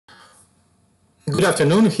Good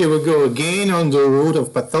afternoon. Here we go again on the route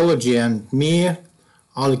of pathology, and me,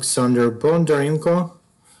 Olexandr Bondarenko.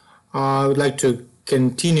 I would like to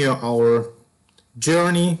continue our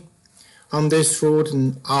journey on this route,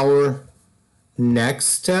 and our next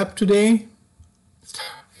step today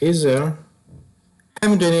is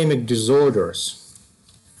hemodynamic disorders.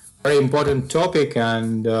 Very important topic,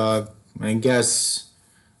 and I guess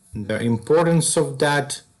the importance of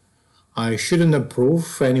that I shouldn't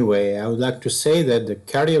approve anyway. I would like to say that the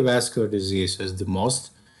cardiovascular disease is the most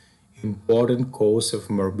important cause of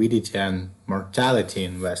morbidity and mortality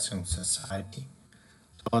in Western society.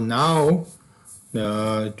 So now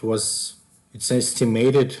it's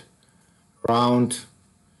estimated around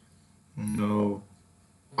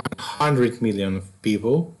 100 million of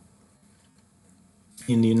people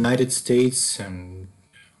in the United States and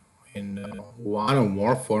in one or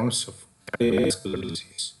more forms of cardiovascular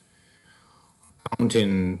disease,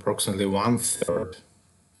 counting approximately 1/3,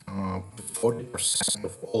 40%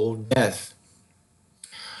 of all death.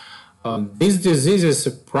 These diseases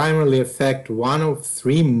primarily affect one of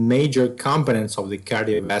three major components of the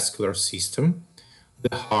cardiovascular system: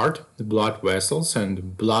 the heart, the blood vessels, and the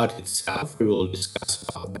blood itself. We will discuss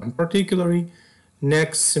about them particularly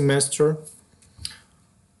next semester.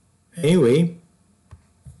 Anyway,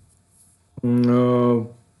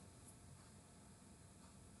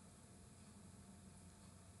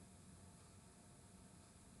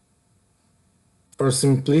 for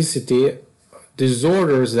simplicity,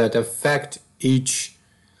 disorders that affect each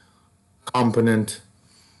component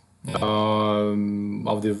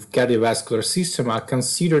of the cardiovascular system are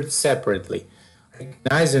considered separately,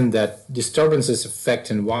 recognizing that disturbances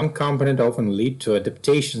affecting one component often lead to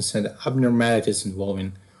adaptations and abnormalities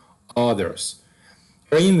involving others.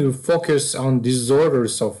 Here we focus on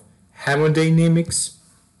disorders of hemodynamics,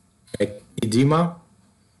 like edema,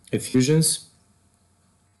 effusions,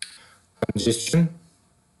 congestion,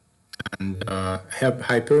 and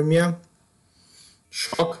hyperemia,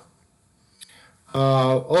 shock.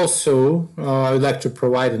 Also, I would like to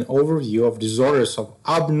provide an overview of disorders of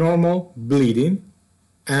abnormal bleeding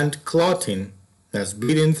and clotting, that's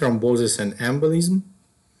bleeding, thrombosis, and embolism,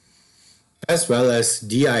 as well as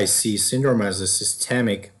DIC syndrome as a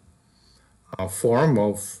systemic form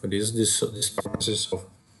of these disturbances of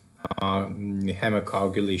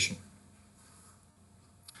hemocoagulation.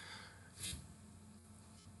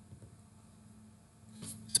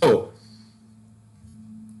 So,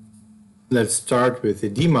 let's start with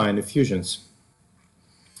edema and effusions.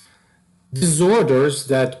 Disorders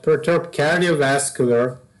that perturb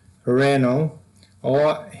cardiovascular, renal,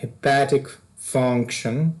 or hepatic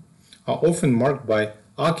function are often marked by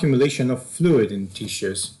accumulation of fluid in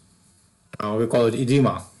tissues. We call it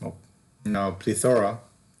edema, or plethora,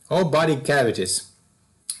 or body cavities,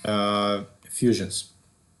 effusions.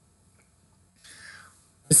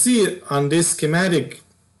 You see on this schematic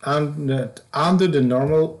under the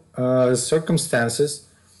normal circumstances,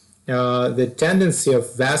 the tendency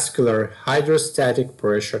of vascular hydrostatic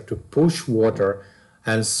pressure to push water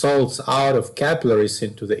and salts out of capillaries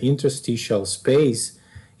into the interstitial space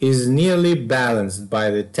is nearly balanced by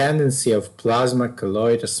the tendency of plasma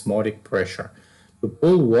colloid osmotic pressure to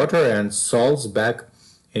pull water and salts back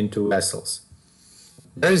into vessels.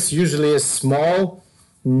 There is usually a small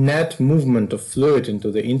net movement of fluid into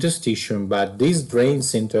the interstitium, but this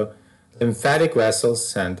drains into lymphatic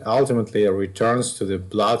vessels and ultimately returns to the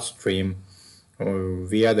bloodstream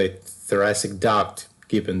via the thoracic duct,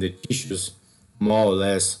 keeping the tissues more or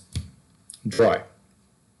less dry.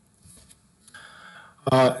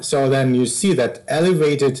 So then you see that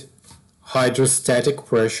elevated hydrostatic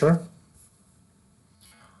pressure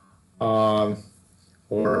or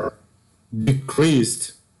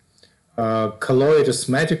decreased colloid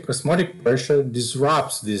osmotic pressure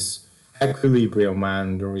disrupts this equilibrium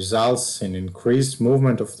and results in increased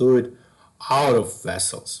movement of fluid out of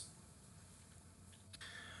vessels.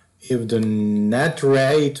 If the net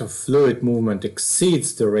rate of fluid movement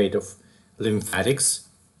exceeds the rate of lymphatic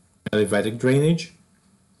drainage,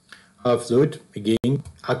 fluid again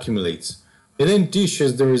accumulates. Within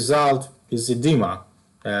tissues, the result is edema,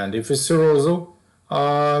 and if it's serosal,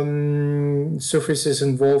 surfaces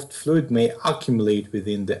involved, fluid may accumulate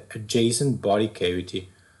within the adjacent body cavity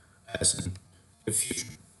as an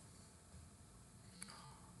effusion.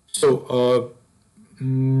 So,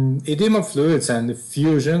 edema fluids and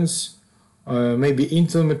effusions may be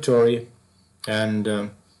inflammatory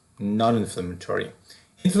and non-inflammatory.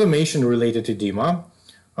 Inflammation-related edema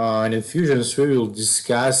and effusions we will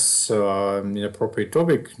discuss in appropriate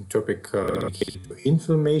topic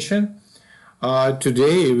inflammation.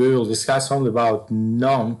 Today we will discuss only about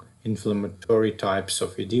non inflammatory types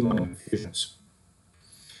of edema and effusions.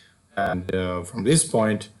 And from this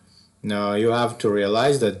point, now you have to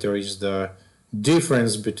realize that there is the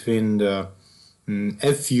difference between the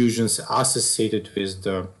effusions associated with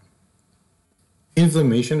the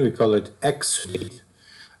inflammation, we call it exudate,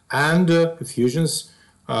 and effusions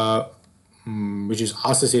which is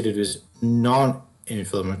associated with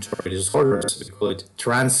non-inflammatory disorders, we call it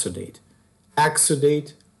transudate.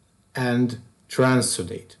 Exudate and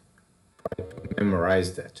transudate.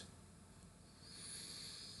 Memorize that.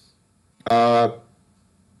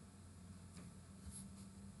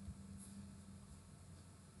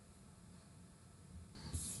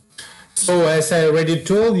 So as I already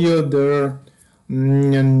told you, the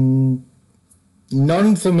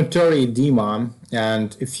non-inflammatory edema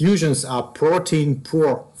and effusions are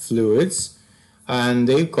protein-poor fluids, and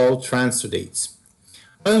they call transudates.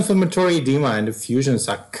 Non-inflammatory edema and effusions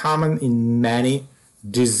are common in many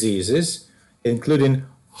diseases, including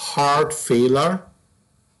heart failure,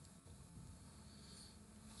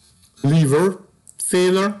 liver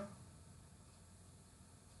failure,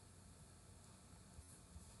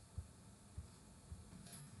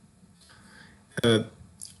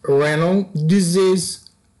 renal disease,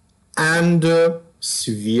 and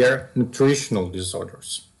severe nutritional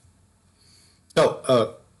disorders.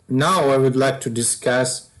 So now I would like to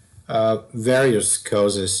discuss various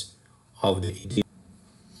causes of the edema.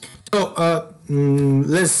 So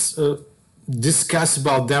let's discuss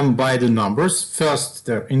about them by the numbers. First,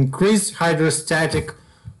 the increased hydrostatic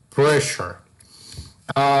pressure.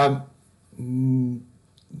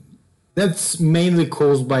 That's mainly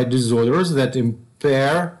caused by disorders that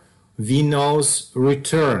impair venous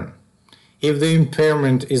return. If the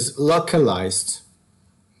impairment is localized,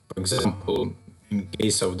 for example, in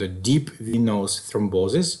case of the deep venous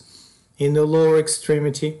thrombosis in the lower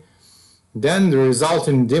extremity, then the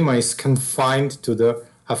resulting edema is confined to the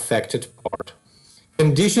affected part.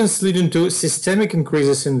 Conditions leading to systemic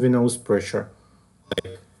increases in venous pressure,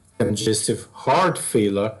 like congestive heart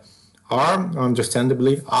failure, are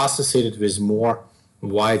understandably associated with more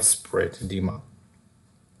widespread edema.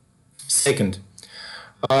 Second,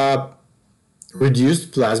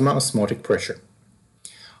 reduced plasma osmotic pressure.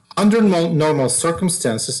 Under normal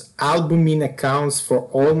circumstances, albumin accounts for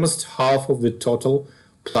almost half of the total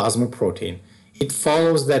plasma protein. It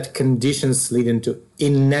follows that conditions leading to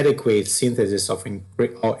inadequate synthesis of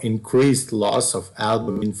or increased loss of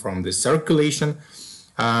albumin from the circulation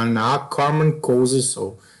and are common causes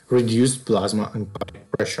of reduced plasma and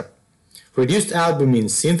pressure. Reduced albumin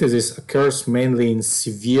synthesis occurs mainly in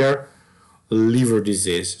severe liver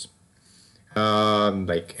diseases,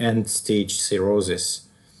 like end-stage cirrhosis.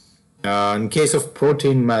 In case of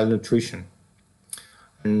protein malnutrition,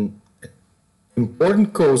 an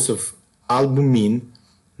important cause of albumin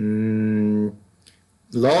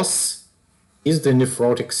loss is the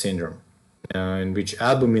nephrotic syndrome, in which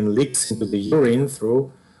albumin leaks into the urine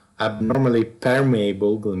through abnormally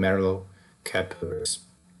permeable glomerular capillaries.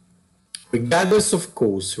 Regardless of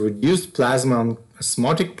cause, reduced plasma and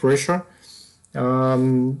osmotic pressure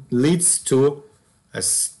leads to a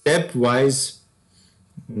stepwise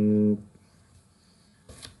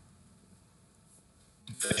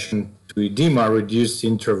fashion to edema, reduced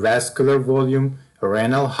intravascular volume,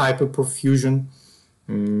 renal hyperperfusion,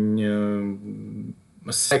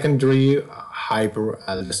 secondary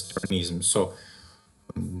hyperaldosteronism. So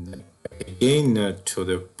again, to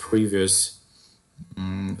the previous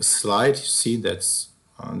slide, you see that's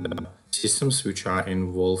the systems which are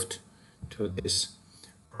involved to this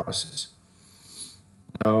process.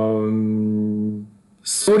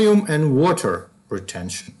 Sodium and water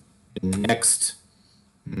retention. The next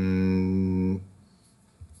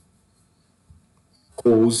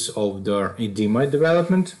cause of the edema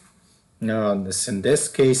development. In this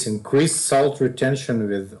case, increased salt retention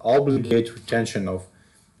with obligate retention of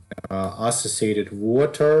associated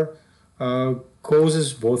water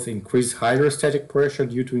causes both increased hydrostatic pressure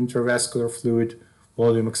due to intravascular fluid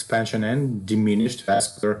volume expansion and diminished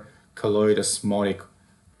vascular colloid osmotic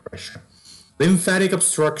pressure. Lymphatic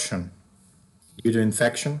obstruction due to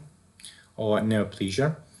infection or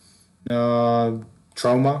neoplasia,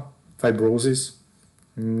 trauma, fibrosis,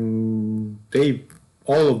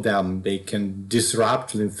 all of them, they can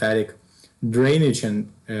disrupt lymphatic drainage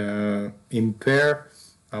and impair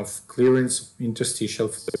of clearance of interstitial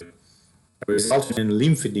fluid, resulting in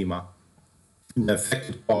lymphedema in the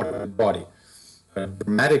affected part of the body. A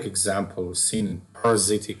dramatic example is seen in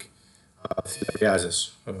parasitic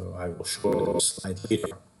filariasis. I will show a slide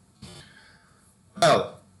later.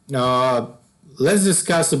 Well, let's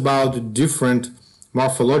discuss about different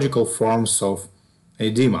morphological forms of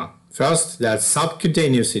edema. First, that's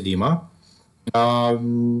subcutaneous edema.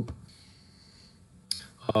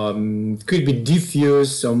 Could be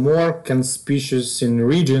diffuse or more conspicuous in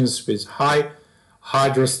regions with high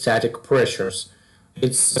hydrostatic pressures.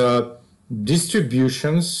 Its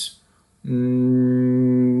distribution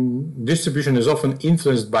is often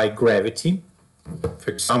influenced by gravity.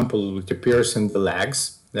 For example, it appears in the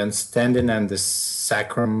legs, then standing and the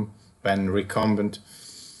sacrum when recumbent.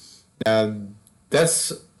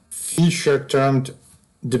 That's feature termed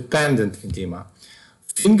dependent edema.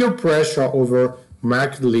 Finger pressure over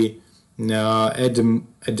markedly edematous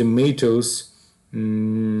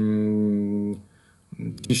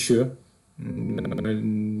tissue,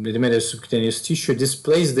 edematous subcutaneous tissue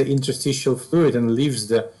displaces the interstitial fluid and leaves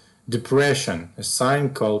the depression, a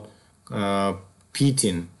sign called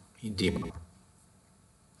pitting edema.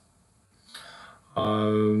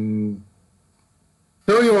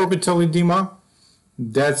 Periorbital edema,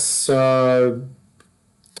 that's subtype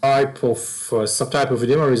of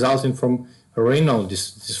edema resulting from renal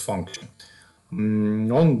dysfunction.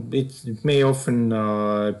 It may often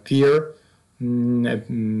appear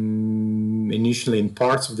initially in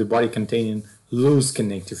parts of the body containing loose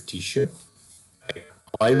connective tissue, like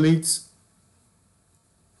eyelids.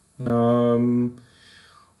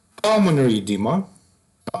 Pulmonary edema,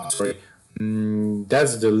 that's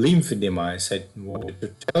the lymphedema I said wanted to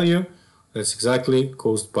tell you. That's exactly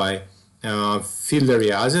caused by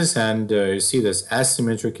filariasis, and you see this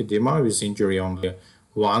asymmetric edema with injury only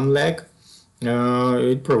one leg.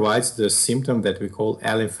 It provides the symptom that we call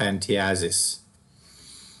elephantiasis.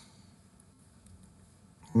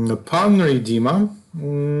 Pulmonary edema,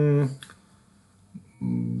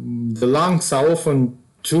 the lungs are often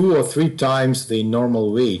 2 or 3 times the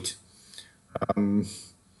normal weight.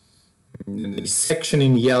 The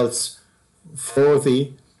sectioning yields for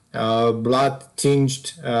the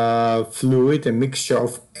blood-tinged fluid, a mixture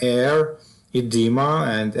of air, edema,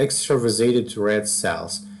 and extravasated red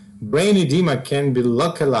cells. Brain edema can be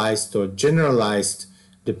localized or generalized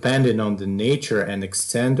depending on the nature and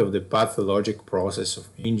extent of the pathologic process of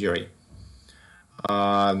injury.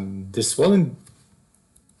 The swelling,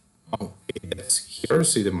 here,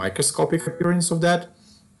 see the microscopic appearance of that.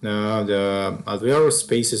 The alveolar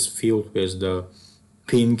space is filled with the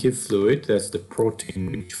pinky fluid, that's the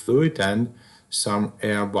protein-rich fluid, and some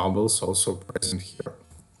air bubbles also present here.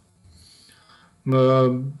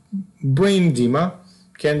 Brain edema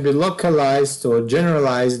can be localized or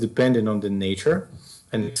generalized depending on the nature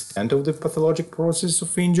and extent of the pathologic process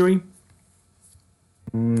of injury.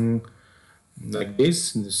 Like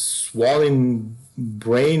this, the swollen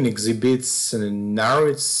brain exhibits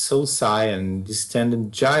narrowed sulci and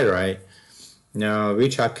distended gyri,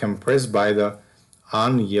 which are compressed by the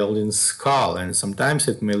unyielding skull, and sometimes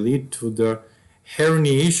it may lead to the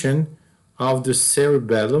herniation of the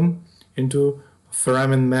cerebellum into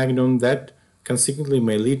foramen magnum that consequently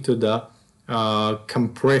may lead to the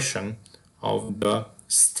compression of the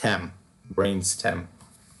stem, brain stem.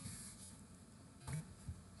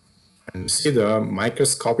 And see the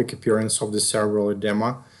microscopic appearance of the cerebral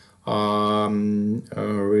edema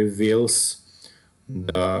reveals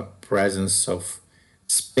the presence of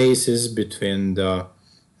spaces between the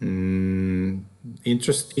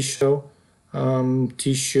interstitial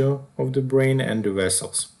tissue of the brain and the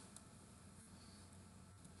vessels.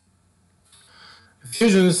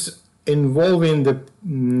 Effusions involving the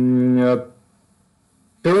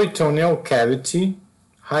peritoneal cavity,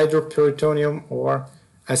 hydroperitoneum or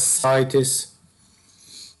ascites,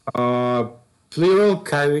 pleural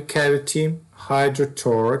cavity,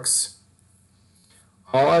 hydrothorax,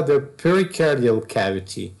 or the pericardial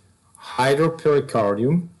cavity,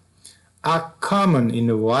 hydropericardium, are common in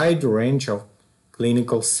a wide range of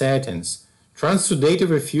clinical settings.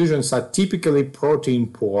 Transsudative effusions are typically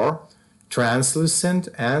protein-poor, translucent,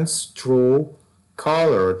 and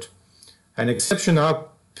straw-colored. An exception are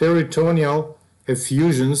peritoneal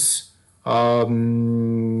effusions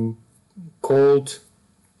called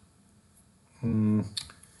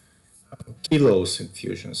Kilos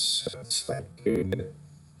infusions. It's like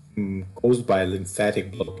caused by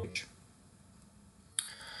lymphatic blockage.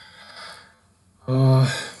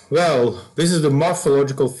 Well, this is the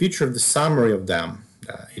morphological feature, the summary of them.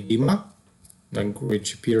 Edema,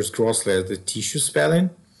 which appears grossly as the tissue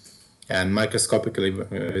swelling, and microscopically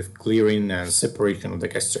with clearing and separation of the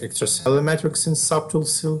extracellular matrix in subtle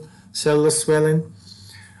cellular swelling.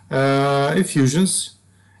 Effusions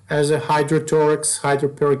as a hydrothorax,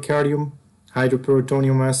 hydropericardium,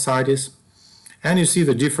 hydroperitoneum ascites. And you see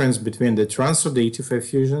the difference between the transsudative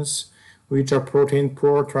effusions, which are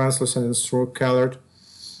protein-poor, translucent, and straw-colored,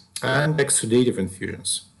 and exudative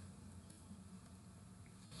infusions.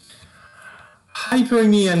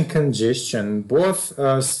 Hyperemia and congestion both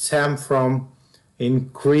stem from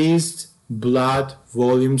increased blood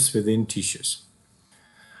volumes within tissues.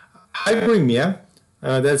 Hyperemia,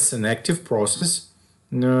 that's an active process.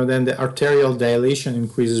 Then the arterial dilation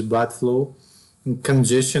increases blood flow. And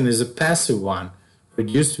congestion is a passive one,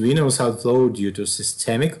 reduced venous outflow due to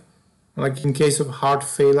systemic, like in case of heart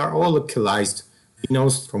failure, or localized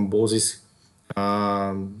venous thrombosis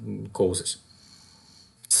causes.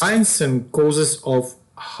 Signs and causes of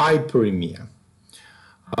hyperemia.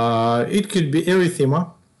 It could be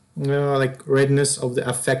erythema, like redness of the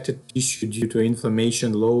affected tissue due to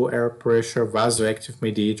inflammation, low air pressure, vasoactive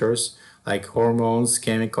mediators like hormones,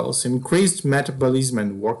 chemicals, increased metabolism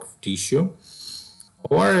and work of tissue,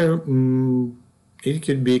 or it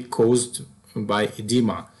could be caused by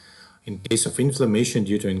edema in case of inflammation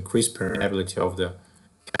due to increased permeability of the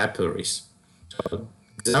capillaries. So,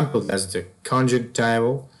 example, that's the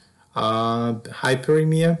conjunctival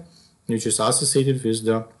hyperemia, which is associated with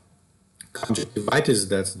the conjunctivitis,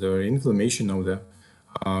 that's the inflammation of the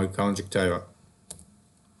conjunctiva.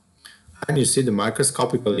 And you see the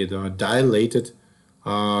microscopically the dilated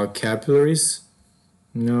capillaries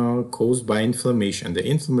caused by inflammation. The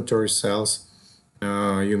inflammatory cells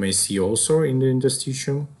you may see also in the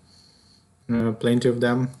interstitium, plenty of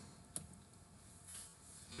them.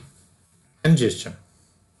 Congestion.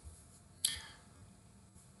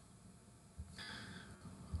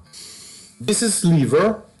 This is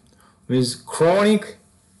liver with chronic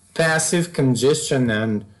passive congestion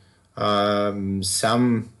and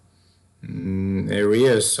some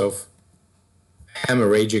areas of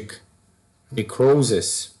hemorrhagic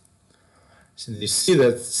necrosis. So you see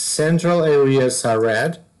that central areas are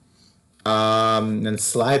red and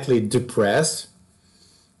slightly depressed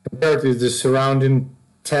compared with the surrounding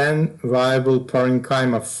 10 viable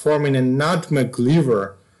parenchyma forming a nutmeg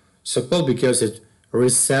liver, so-called because it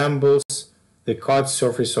resembles the cut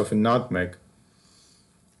surface of a nutmeg.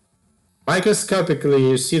 Microscopically,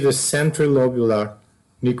 you see the centrilobular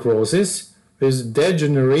necrosis with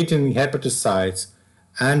degenerating hepatocytes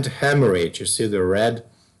and hemorrhage. You see the red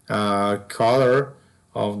color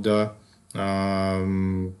of the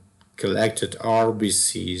collected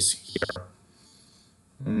RBCs here.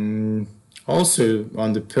 Also,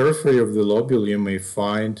 on the periphery of the lobule, you may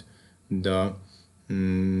find the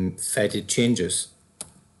fatty changes.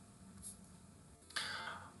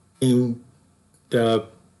 In the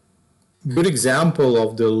good example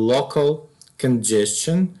of the local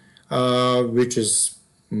congestion, which is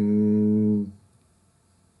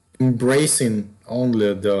embracing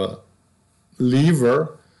only the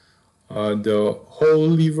liver, the whole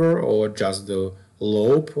liver, or just the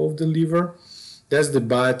lobe of the liver. That's the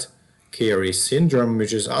Budd-Chiari syndrome,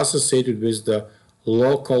 which is associated with the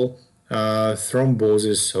local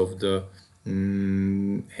thrombosis of the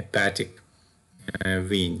hepatic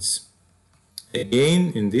veins.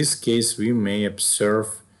 Again, in this case, we may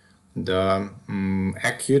observe the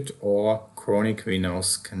acute or chronic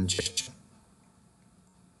venous congestion.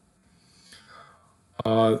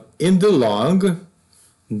 In the lung,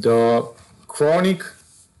 the chronic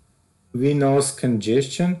venous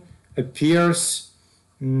congestion appears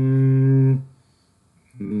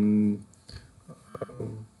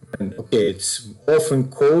it's often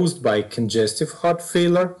caused by congestive heart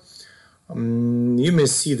failure. You may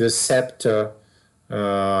see the septa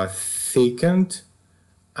thickened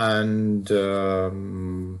and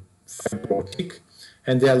fibrotic,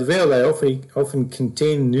 and the alveoli often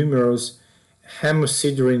contain numerous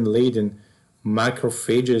hemosiderin-laden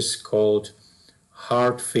macrophages called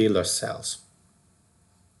heart failure cells.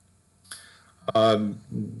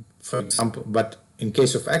 For example, but in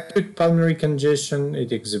case of acute pulmonary congestion,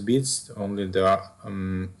 it exhibits only the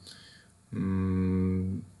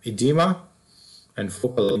edema and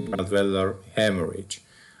focal alveolar hemorrhage.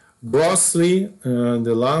 Grossly,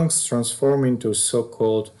 the lungs transform into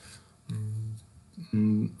so-called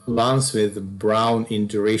lungs with brown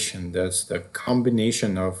induration. That's the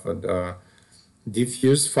combination of the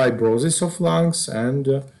diffuse fibrosis of lungs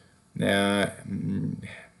and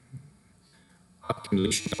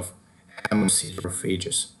accumulation of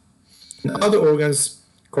hemosiderophages. In other organs,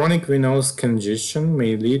 chronic venous congestion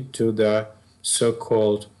may lead to the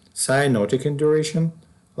so-called cyanotic induration,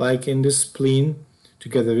 like in the spleen,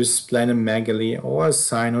 together with splenomegaly, or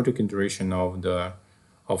cyanotic induration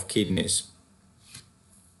of kidneys.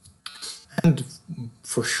 And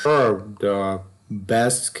for sure, the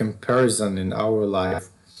best comparison in our life,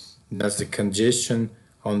 that's the congestion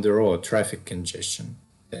on the road, traffic congestion,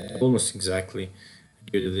 almost exactly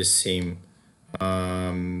due to the same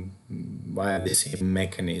via the same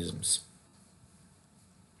mechanisms.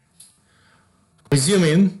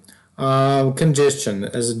 Resuming, congestion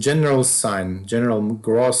as a general sign, general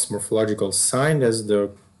gross morphological sign, as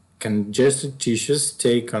the congested tissues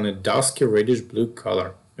take on a dusky reddish blue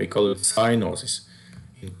color. We call it cyanosis,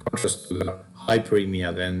 in contrast to the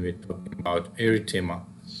hyperemia when we're talking about erythema.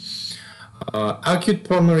 Acute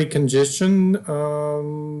pulmonary congestion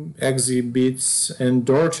exhibits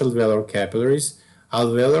endorsal alveolar capillaries,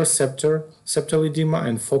 alveolar septal edema,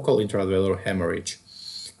 and focal intraalveolar hemorrhage.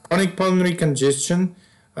 Chronic pulmonary congestion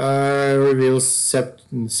reveals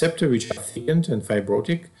septa which are thickened and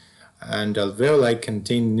fibrotic, and alveoli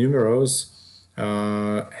contain numerous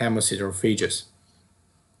hemocytophages.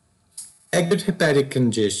 Acute hepatic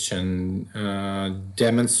congestion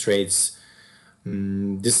demonstrates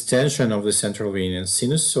distension of the central vein and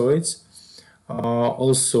sinusoids,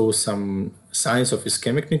 also some signs of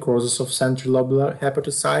ischemic necrosis of central lobular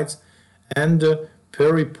hepatocytes, and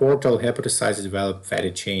periportal hepatocytes develop fatty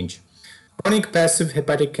change. Chronic passive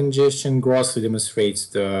hepatic congestion grossly demonstrates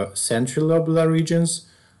the central lobular regions,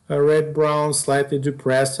 red-brown, slightly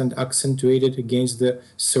depressed and accentuated against the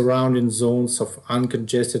surrounding zones of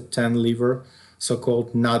uncongested tan liver,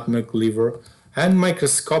 so-called nutmeg liver, and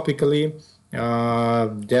microscopically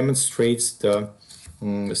demonstrates the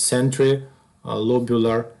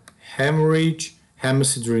centrilobular hemorrhage,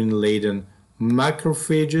 hemosiderin-laden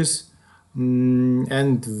macrophages,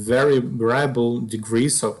 and very variable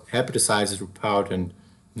degrees of hepatocyte dropout and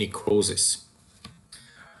necrosis.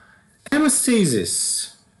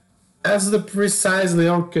 Hemostasis, as the precisely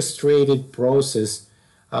orchestrated process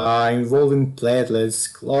involving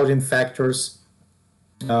platelets, clotting factors,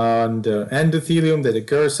 and endothelium that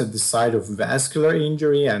occurs at the site of vascular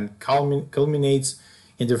injury and culminates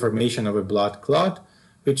in the formation of a blood clot,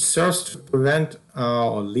 which serves to prevent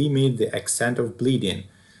or limit the extent of bleeding.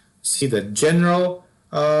 See the general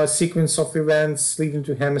sequence of events leading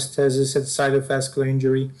to hemostasis at the site of vascular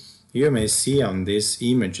injury. You may see on this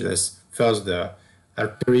image as first the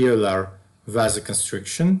arteriolar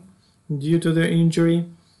vasoconstriction due to the injury,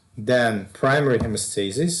 then primary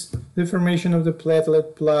hemostasis, the formation of the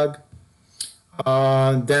platelet plug,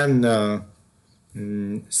 then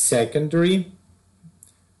secondary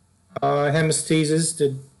hemostasis,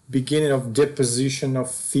 the beginning of deposition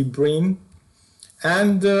of fibrin,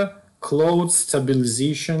 and clot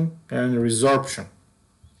stabilization and resorption.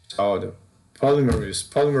 So the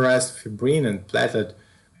polymerized fibrin and platelet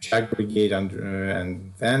which aggregate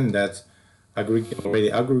and then that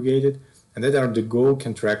already aggregated, and that undergo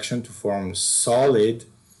contraction to form solid,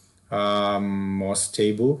 more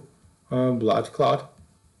stable blood clot.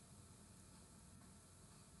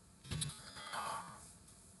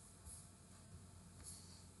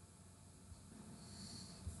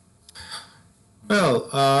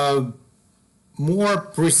 Well, more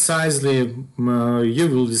precisely, you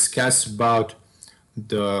will discuss about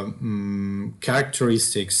the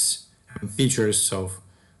characteristics and features of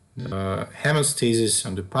hemostasis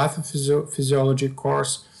on the pathophysiology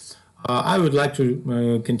course. I would like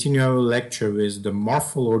to continue our lecture with the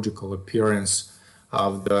morphological appearance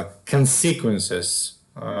of the consequences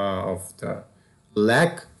of the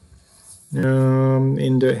lack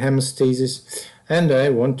in the hemostasis, and I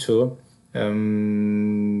want to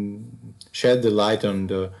shed the light on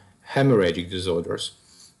the hemorrhagic disorders.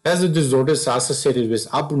 As the disorders associated with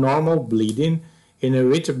abnormal bleeding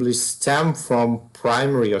inevitably stem from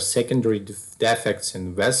primary or secondary defects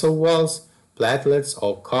in vessel walls, platelets,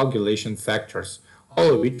 or coagulation factors,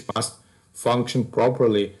 all of which must function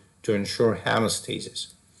properly to ensure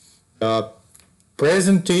hemostasis. The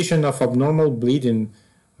presentation of abnormal bleeding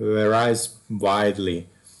varies widely.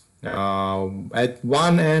 At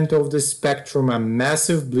one end of the spectrum are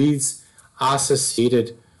massive bleeds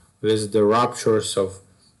associated with the ruptures of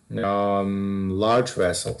large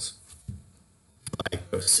vessels,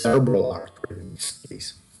 like the cerebral artery in this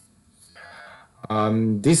case.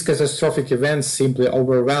 These catastrophic events simply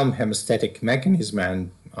overwhelm hemostatic mechanism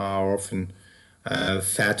and are often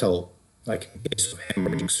fatal, like in case of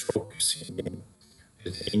hemorrhagic stroke,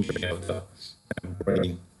 the injury of the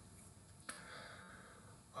brain.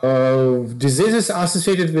 Diseases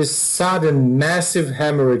associated with sudden massive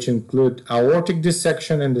hemorrhage include aortic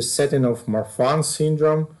dissection and the setting of Marfan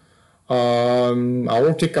syndrome,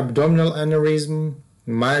 aortic abdominal aneurysm,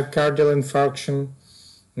 myocardial infarction,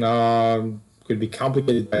 could be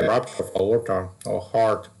complicated by rupture of aorta or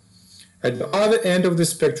heart. At the other end of the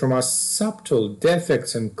spectrum are subtle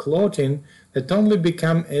defects in clotting that only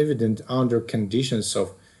become evident under conditions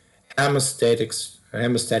of hemostatic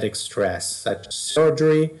stress, such as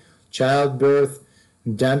surgery, childbirth,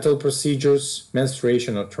 dental procedures,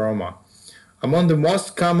 menstruation, or trauma. Among the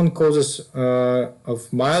most common causes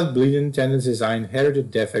of mild bleeding tendencies are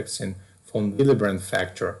inherited defects in von Willebrand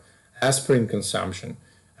factor, aspirin consumption,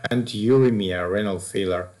 and uremia, renal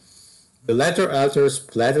failure. The latter alters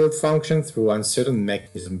platelet function through uncertain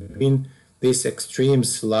mechanism. Between these extreme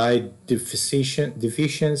slight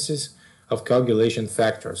deficiencies of coagulation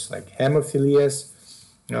factors like hemophilias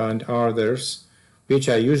and others, which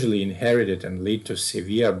are usually inherited and lead to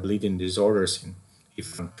severe bleeding disorders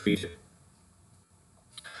if untreated.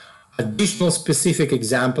 Additional specific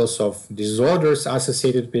examples of disorders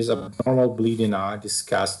associated with abnormal bleeding will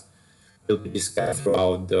be discussed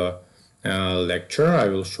throughout the lecture. I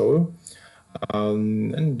will show you.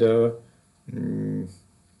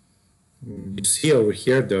 You see over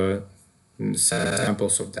here the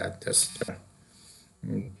examples of that. There's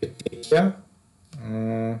petechia,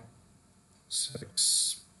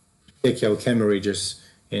 petechial hemorrhages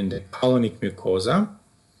in the colonic mucosa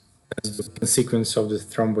as the consequence of the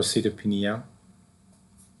thrombocytopenia.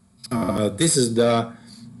 This is the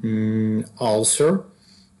ulcer,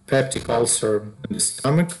 peptic ulcer in the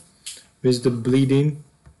stomach with the bleeding.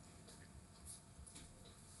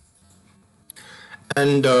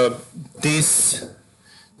 And this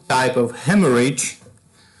type of hemorrhage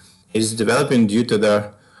is developing due to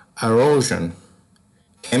the erosion,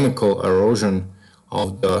 chemical erosion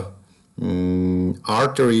of the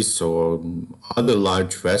arteries or other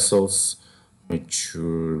large vessels which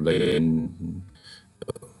lay in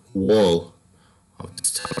the wall of the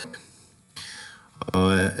stomach.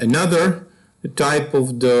 Another type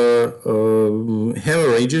of the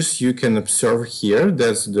hemorrhages you can observe here,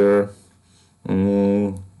 that's the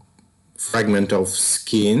fragment of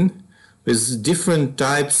skin with different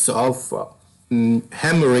types of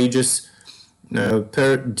hemorrhages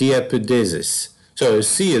per diapedesis. So you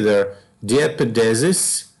see the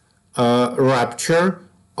diapedesis, rupture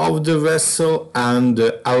of the vessel, and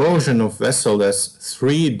erosion of vessel. That's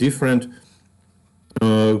three different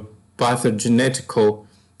pathogenetical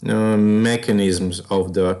mechanisms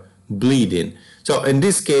of the bleeding. So in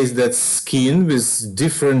this case, that's skin with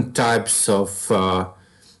different types of small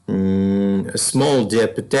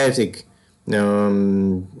diapetic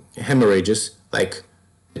hemorrhages, like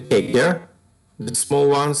petechia, the small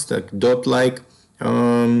ones, like dot-like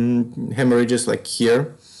hemorrhages, like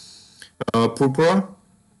here, purpura,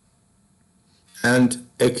 and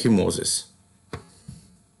ecchymosis.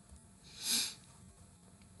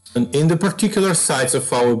 And in the particular sites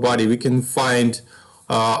of our body, we can find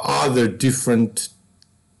other different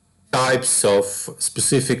types of,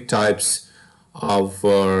 specific types of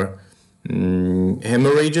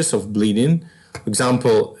hemorrhages, of bleeding. For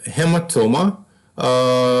example, hematoma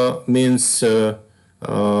means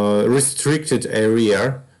restricted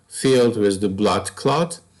area filled with the blood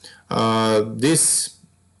clot. This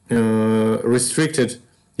restricted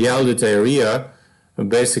yielded area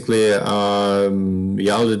basically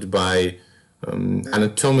yielded by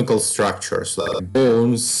anatomical structures like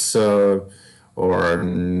bones or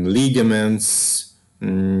ligaments,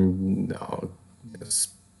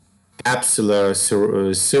 capsular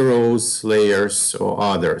serous layers or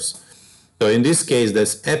others. So in this case,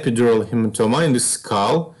 that's epidural hematoma in the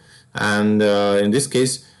skull, and in this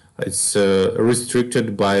case, it's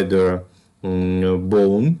restricted by the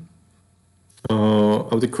bone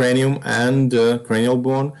of the cranium and cranial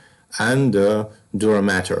bone and dura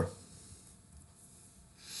mater.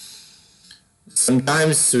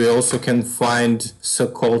 Sometimes we also can find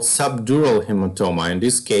so-called subdural hematoma. In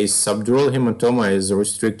this case, subdural hematoma is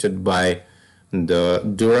restricted by the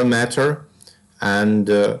dura mater and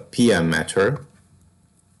pia mater.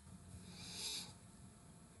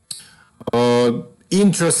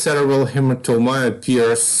 Intracerebral hematoma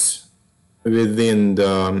appears within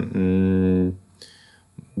the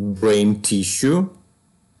brain tissue,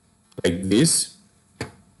 like this.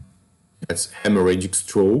 That's hemorrhagic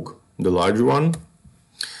stroke, the large one.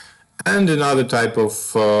 And another type of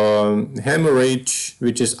hemorrhage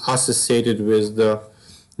which is associated with the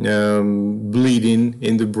bleeding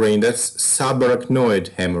in the brain, that's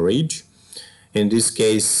subarachnoid hemorrhage. In this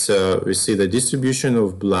case, we see the distribution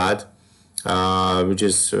of blood which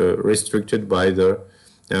is restricted by the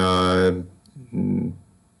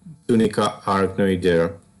tunica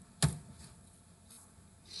arachnoidea.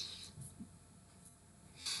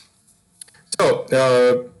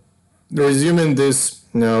 So, resuming this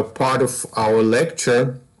part of our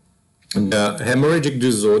lecture, the hemorrhagic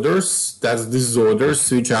disorders, that's disorders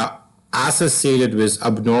which are associated with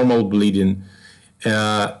abnormal bleeding,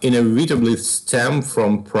 inevitably stem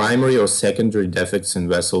from primary or secondary defects in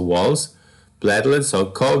vessel walls, platelets or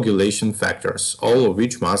coagulation factors, all of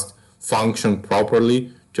which must function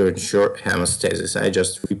properly to ensure hemostasis. I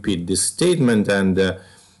just repeat this statement, and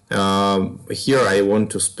here I want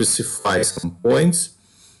to specify some points.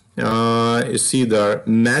 You see the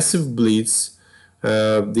massive bleeds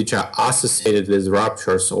which are associated with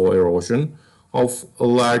ruptures or erosion of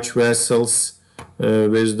large vessels,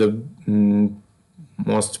 with the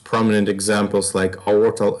most prominent examples like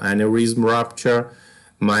aortal aneurysm rupture,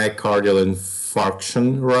 myocardial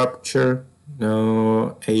infarction rupture,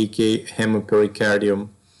 aka hemopericardium,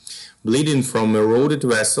 bleeding from eroded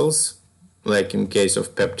vessels, like in case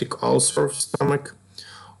of peptic ulcer of stomach,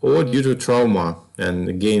 or due to trauma. And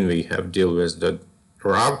again, we have deal with the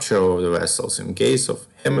rupture of the vessels in case of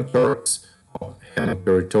hemothorax or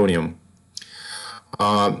hemoperitoneum.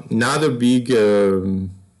 Another big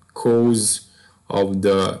cause of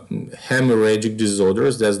the hemorrhagic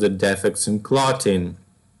disorders, that's the defects in clotting.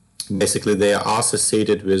 Basically, they are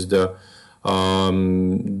associated with the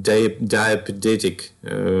diabetic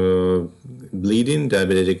bleeding,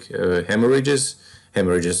 diabetic hemorrhages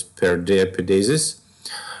per diapedesis.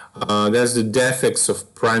 There's the defects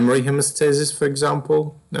of primary hemostasis, for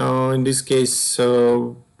example. In this case,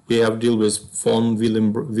 we have deal with von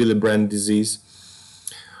Willebrand disease.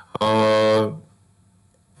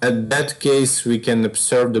 At that case, we can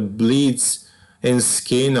observe the bleeds in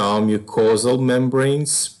skin or mucosal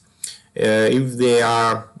membranes. If they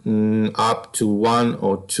are up to 1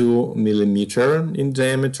 or 2 millimeter in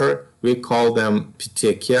diameter, we call them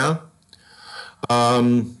petechia.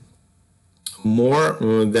 More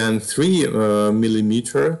than 3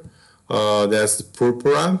 millimeter, that's the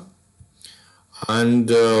purpura,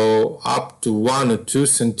 and up to 1 or 2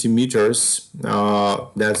 centimeters,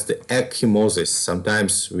 that's the ecchymosis.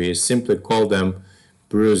 Sometimes we simply call them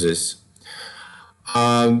bruises.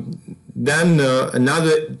 Then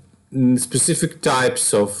another specific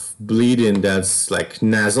types of bleeding, that's like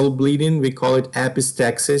nasal bleeding, we call it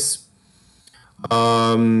epistaxis.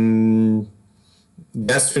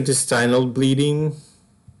 Gastrointestinal bleeding,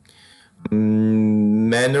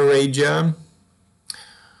 menorrhagia,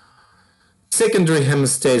 secondary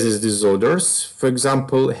hemostasis disorders, for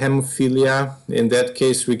example, hemophilia. In that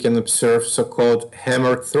case, we can observe so-called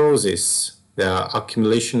hemarthrosis, the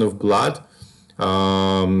accumulation of blood.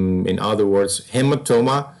 In other words,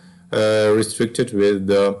 hematoma restricted with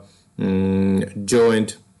the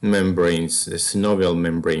joint membranes, the synovial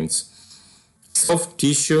membranes. Soft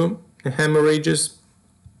tissue hemorrhages,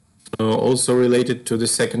 also related to the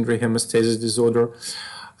secondary hemostasis disorder,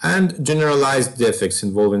 and generalized defects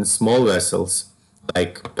involving small vessels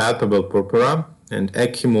like palpable purpura and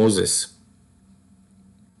ecchymosis.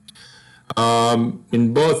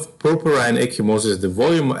 In both purpura and ecchymosis, the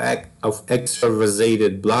volume of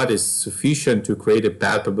extravasated blood is sufficient to create a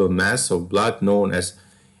palpable mass of blood known as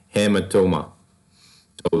hematoma.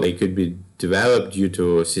 So they could be developed due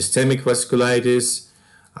to systemic vasculitis,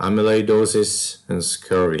 amyloidosis, and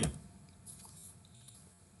scurvy.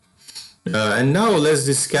 And now let's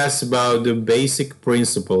discuss about the basic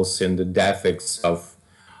principles in the defects of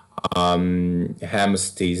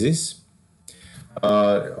hemostasis.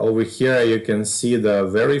 Over here you can see the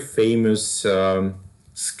very famous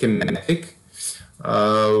schematic,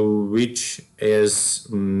 which is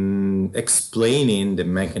explaining the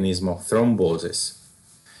mechanism of thrombosis.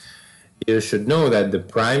 You should know that the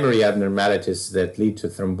primary abnormalities that lead to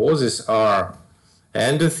thrombosis are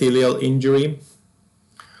endothelial injury,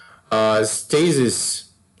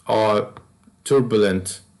 stasis or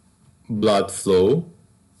turbulent blood flow,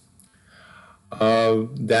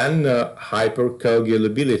 then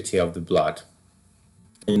hypercoagulability of the blood.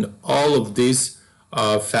 And all of these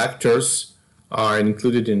factors are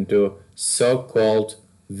included into so-called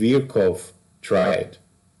Virchow triad.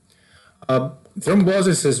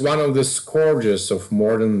 Thrombosis is one of the scourges of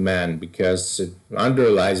modern man because it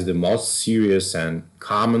underlies the most serious and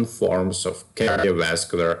common forms of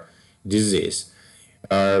cardiovascular disease.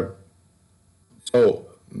 So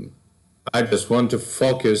I just want to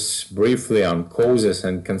focus briefly on causes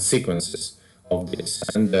and consequences of this.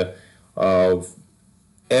 And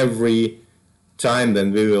every time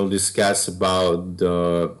then we will discuss about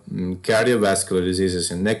the cardiovascular diseases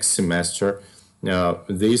in next semester.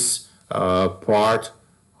 This part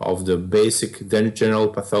of the basic general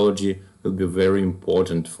pathology will be very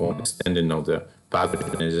important for understanding of the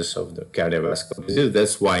pathogenesis of the cardiovascular disease.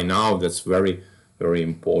 That's why now that's very, very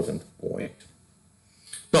important point.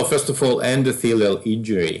 So first of all, endothelial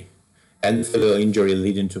injury. Endothelial injury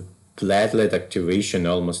leading to platelet activation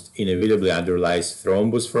almost inevitably underlies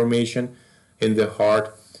thrombus formation in the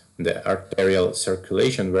heart, the arterial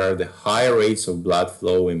circulation, where the high rates of blood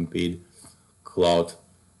flow impede clot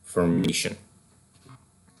formation.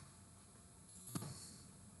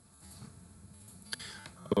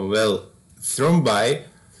 Well, thrombi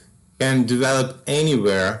can develop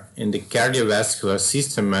anywhere in the cardiovascular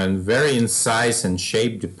system and vary in size and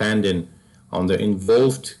shape depending on the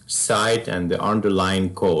involved site and the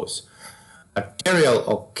underlying cause. Arterial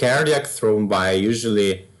or cardiac thrombi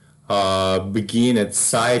usually begin at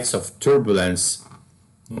sites of turbulence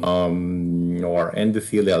or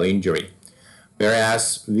endothelial injury,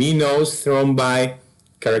 whereas venous thrombi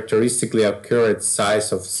characteristically occur at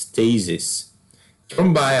sites of stasis.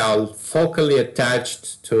 Thrombi are focally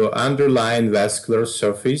attached to underlying vascular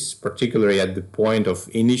surface, particularly at the point of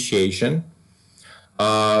initiation.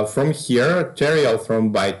 From here, arterial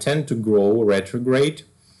thrombi tend to grow retrograde,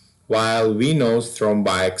 while venous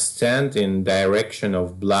thrombi extend in direction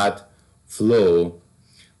of blood flow.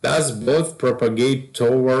 Thus, both propagate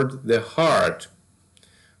toward the heart.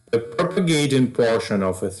 The propagating portion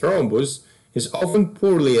of a thrombus is often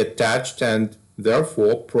poorly attached and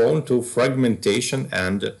therefore prone to fragmentation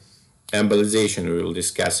and embolization. We will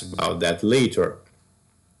discuss about that later.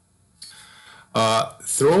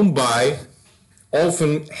 Thrombi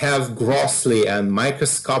often have grossly and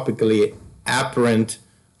microscopically apparent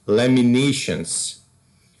laminations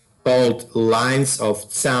called lines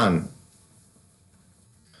of Zahn,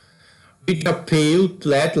 which are pale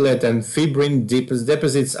platelet and fibrin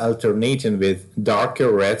deposits alternating with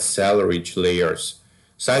darker red cell-rich layers.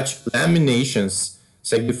 Such laminations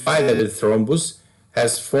signify that a thrombus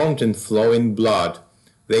has formed in flowing blood.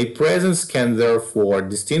 Their presence can therefore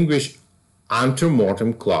distinguish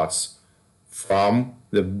antemortem clots from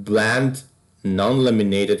the bland,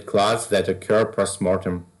 non-laminated clots that occur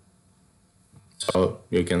postmortem. So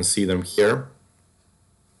you can see them here.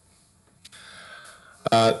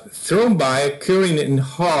 Thrombi occurring in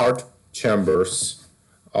heart chambers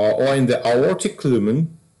or in the aortic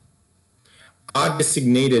lumen are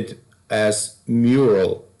designated as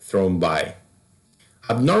mural thrombi.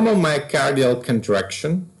 Abnormal myocardial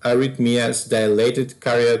contraction, arrhythmias, dilated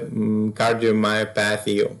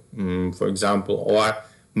cardiomyopathy, for example, or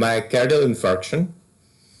myocardial infarction,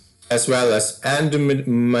 as well as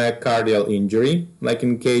endomyocardial injury, like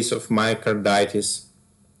in case of myocarditis,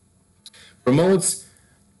 promotes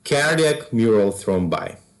cardiac mural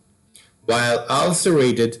thrombi, while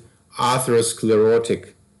ulcerated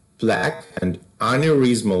atherosclerotic plaque and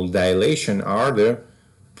aneurysmal dilation are the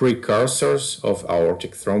precursors of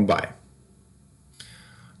aortic thrombi.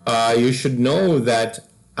 You should know that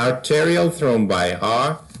arterial thrombi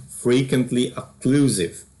are frequently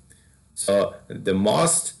occlusive. So the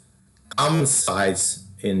most common sites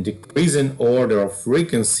in decreasing order of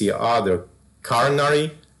frequency are the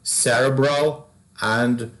coronary, cerebral,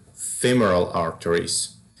 and femoral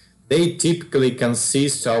arteries. They typically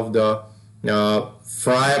consist of the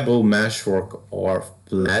friable meshwork or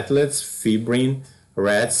platelets, fibrin,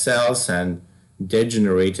 red cells, and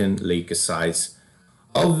degenerating leukocytes.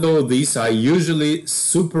 Although these are usually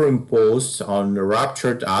superimposed on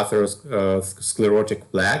ruptured atherosclerotic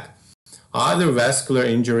plaque, other vascular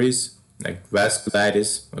injuries like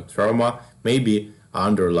vasculitis or trauma may be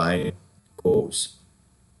underlying cause.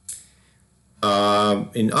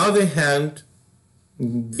 In other hand,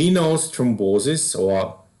 venous thrombosis,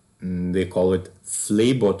 or they call it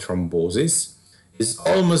phlebothrombosis, is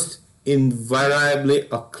almost invariably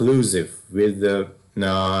occlusive, with the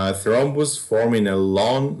thrombus forming a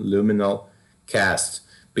long luminal cast,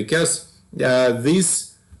 because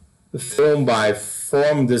these thrombi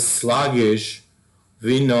form the sluggish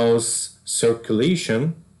venous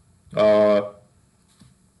circulation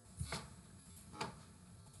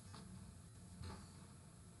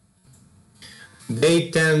they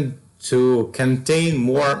tend to contain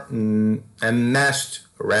more enmeshed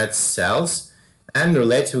red cells and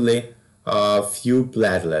relatively few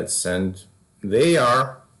platelets, and they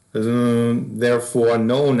are therefore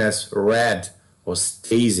known as red or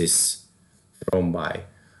stasis thrombi.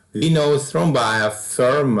 Venous thrombi are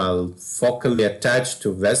firm, focally attached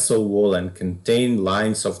to vessel wall and contain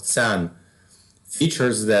lines of Zahn,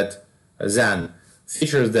 features that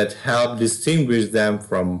help distinguish them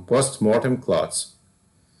from postmortem clots.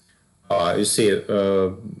 You see,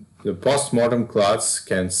 the postmortem clots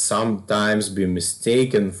can sometimes be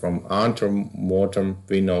mistaken from antemortem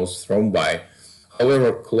venous thrombi.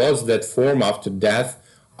 However, clots that form after death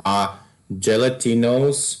are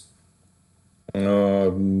gelatinous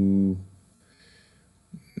and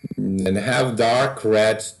have dark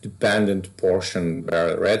red dependent portion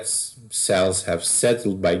where red cells have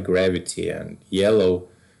settled by gravity and yellow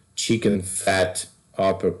chicken fat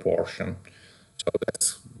upper portion. So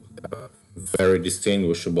that's very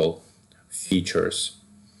distinguishable features.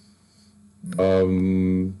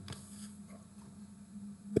 The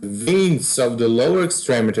veins of the lower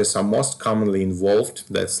extremities are most commonly involved.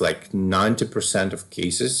 That's like 90% of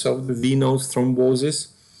cases of the venous thrombosis.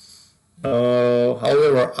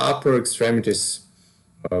 However, upper extremities,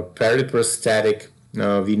 periprostatic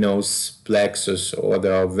venous plexus, or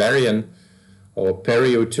the ovarian or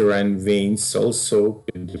periuterine veins also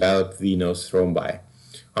develop venous thrombi.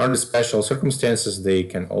 Under special circumstances, they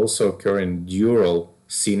can also occur in dural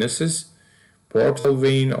sinuses, portal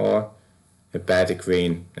vein, or hepatic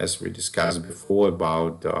vein, as we discussed before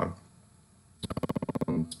about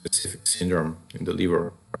specific syndrome in the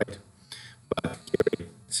liver, right? Budd-Chiari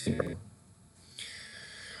syndrome.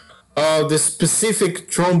 The specific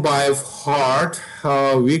thrombi of heart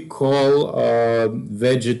we call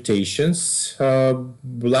vegetations.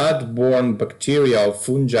 Blood-borne bacteria or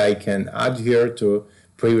fungi can adhere to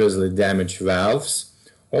previously damaged valves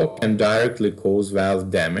or can directly cause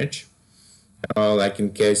valve damage, like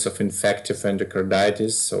in case of infective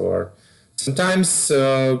endocarditis, or sometimes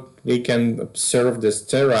we can observe the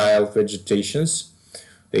sterile vegetations.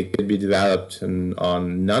 They could be developed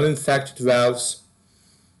on non-infected valves,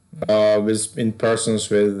 in persons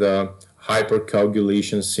with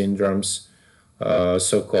hypercoagulation syndromes,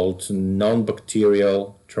 so-called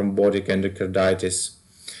non-bacterial thrombotic endocarditis.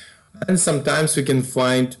 And sometimes we can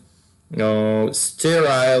find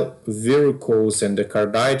sterile varicose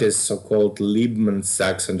endocarditis, so-called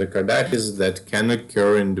Liebman-Sachs endocarditis, that can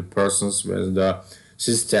occur in the persons with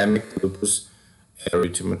systemic lupus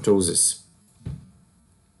erythematosus.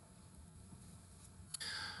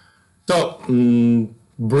 So,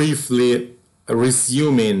 briefly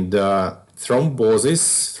resuming the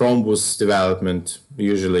thrombosis, thrombus development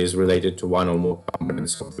usually is related to one or more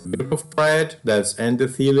components of the group of triad. That's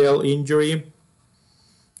endothelial injury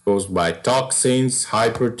caused by toxins,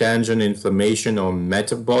 hypertension, inflammation, or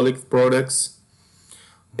metabolic products.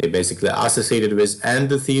 They basically associated with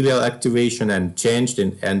endothelial activation and changed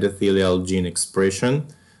in endothelial gene expression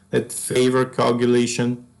that favor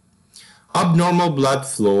coagulation. Abnormal blood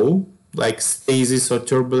flow, like stasis or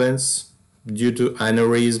turbulence due to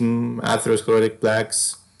aneurysm, atherosclerotic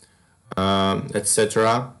plaques,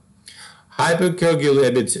 etc.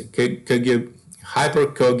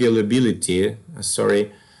 Hypercoagulability,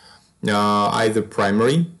 either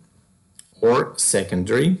primary or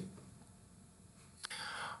secondary.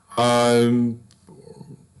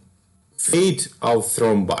 Fate of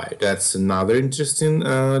thrombi, that's another interesting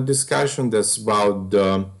discussion. That's about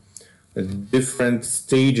the different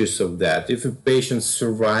stages of that. If a patient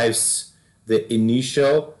survives the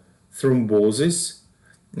initial thrombosis,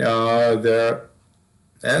 the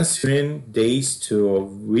ensuing days to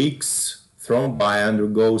weeks, thrombi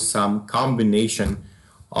undergo some combination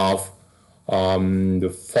of the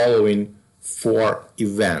following 4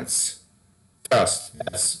 events. First,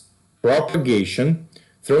 that's propagation.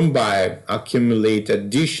 Thrombi accumulate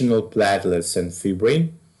additional platelets and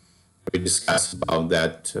fibrin. We discussed about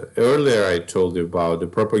that earlier. I told you about the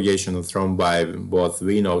propagation of thrombi, both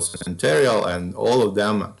venous and arterial, and all of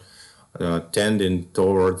them tending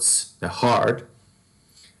towards the heart.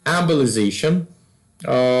 Embolization,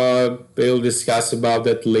 we'll discuss about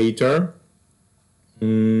that later.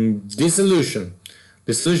 Dissolution.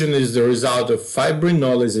 Dissolution is the result of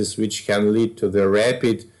fibrinolysis, which can lead to the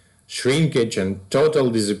rapid shrinkage and total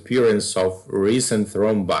disappearance of recent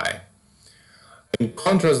thrombi. In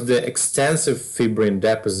contrast, the extensive fibrin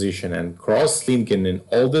deposition and cross-linking in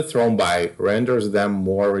all the thrombi renders them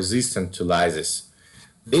more resistant to lysis.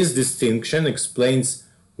 This distinction explains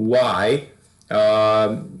why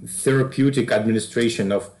therapeutic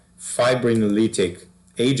administration of fibrinolytic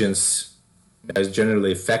agents is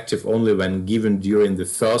generally effective only when given during the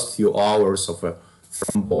first few hours of a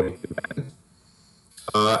thrombotic event.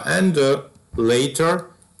 And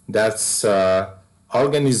later, that's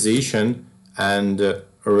organization and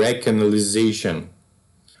recanalization.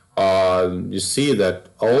 You see that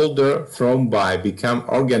all the thrombi become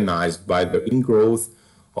organized by the ingrowth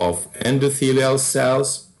of endothelial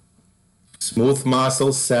cells, smooth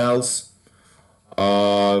muscle cells.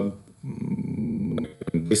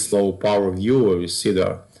 This low power view, you see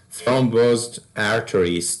the thrombosed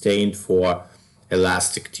artery stained for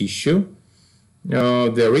elastic tissue.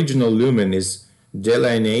 The original lumen is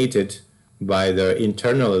delineated by the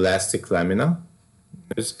internal elastic lamina.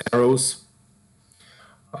 There's arrows.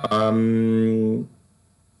 And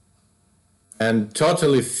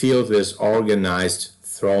totally filled with organized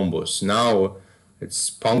thrombus. Now it's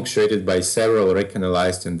punctuated by several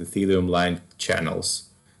recanalized endothelium-lined channels.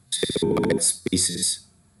 Spaces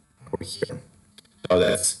over here. So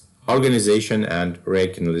that's organization and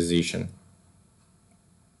recanalization.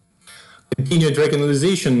 Continued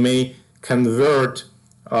recanalization may convert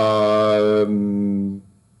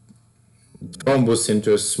thrombus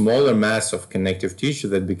into a smaller mass of connective tissue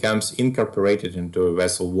that becomes incorporated into a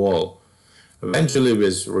vessel wall. Eventually,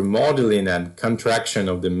 with remodeling and contraction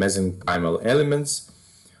of the mesenchymal elements,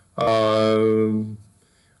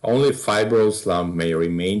 only fibrous lump may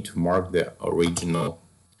remain to mark the original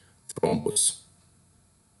thrombus.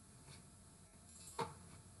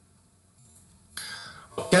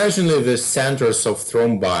 Occasionally, the centers of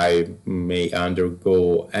thrombi may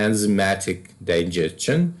undergo enzymatic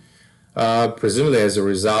digestion, presumably as a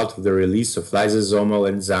result of the release of lysosomal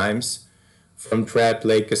enzymes from trapped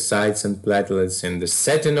leukocytes and platelets. In the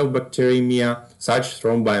setting of bacteremia, such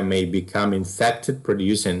thrombi may become infected,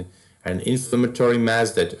 producing an inflammatory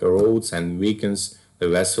mass that erodes and weakens the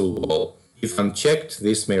vessel wall. If unchecked,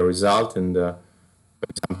 this may result in the, for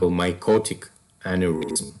example, mycotic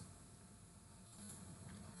aneurysm.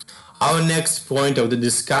 Our next point of the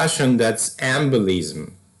discussion, that's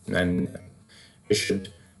embolism. And you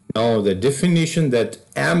should know the definition that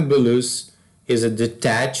embolus is a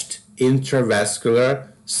detached intravascular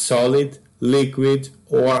solid, liquid,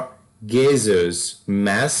 or gaseous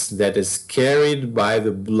mass that is carried by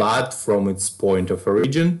the blood from its point of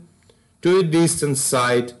origin to a distant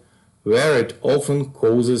site where it often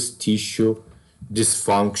causes tissue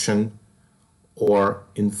dysfunction or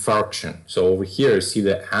infarction. So over here you see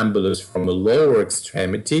the embolus from a lower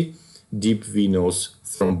extremity, deep venous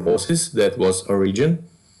thrombosis that was origin,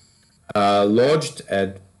 lodged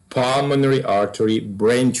at pulmonary artery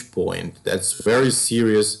branch point. That's very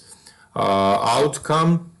serious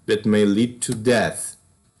outcome that may lead to death.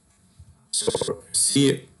 So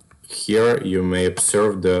see here you may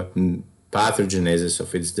observe the pathogenesis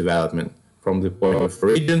of its development from the point of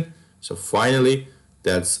origin. So finally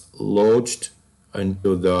that's lodged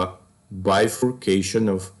into the bifurcation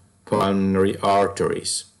of pulmonary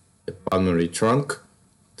arteries. The pulmonary trunk,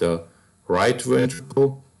 the right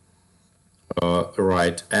ventricle,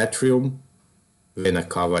 right atrium, vena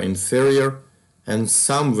cava inferior, and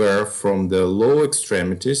somewhere from the low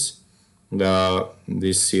extremities,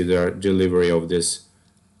 we see the delivery of this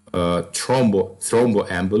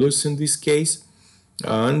thromboembolus in this case,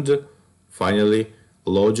 and finally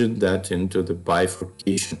lodging that into the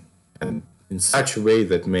bifurcation, and in such a way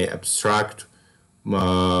that may obstruct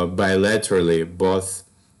bilaterally both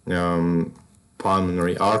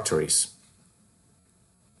pulmonary arteries.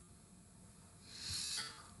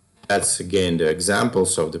 That's again the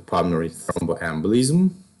examples of the pulmonary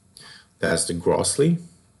thromboembolism. That's the grossly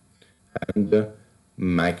and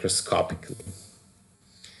microscopically.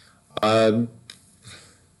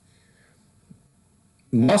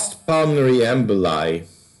 Most pulmonary emboli,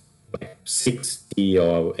 like 60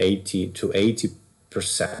 or 80 to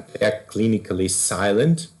 80%, they are clinically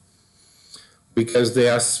silent because they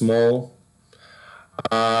are small.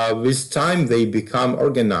 With time, they become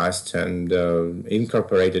organized and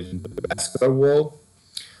incorporated into the vascular wall.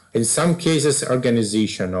 In some cases,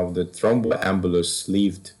 organization of the thromboembolus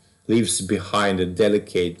leaves behind a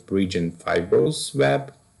delicate bridging fibrous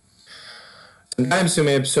web. Sometimes you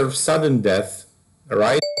may observe sudden death,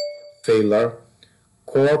 right failure,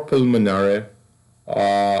 core pulmonary,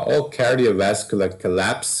 or cardiovascular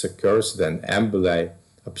collapse occurs, then emboli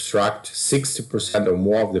obstruct 60% or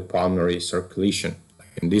more of the pulmonary circulation,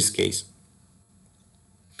 in this case.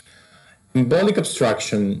 Embolic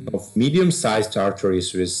obstruction of medium-sized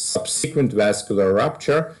arteries with subsequent vascular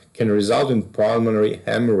rupture can result in pulmonary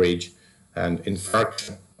hemorrhage and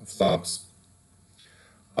infarction of lungs.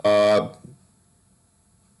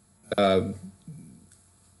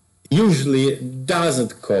 Usually it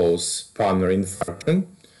doesn't cause pulmonary infarction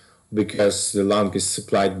because the lung is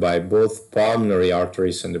supplied by both pulmonary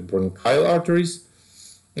arteries and the bronchial arteries.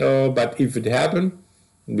 But if it happens,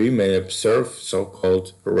 we may observe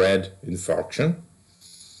so-called red infarction.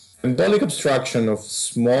 Embolic obstruction of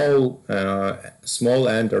small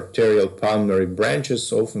and arterial pulmonary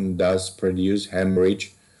branches often does produce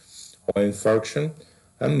hemorrhage or infarction,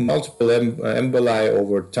 and multiple emboli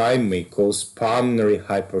over time may cause pulmonary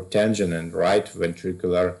hypertension and right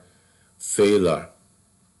ventricular failure.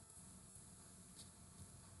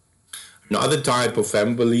 Another type of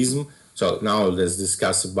embolism, so now let's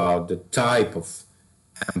discuss about the type of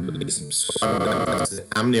embolism. So the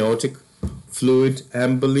amniotic fluid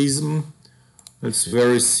embolism, it's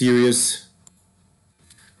very serious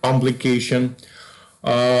complication.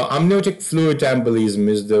 Amniotic fluid embolism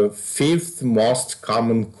is the 5th most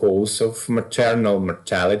common cause of maternal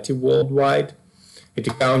mortality worldwide. It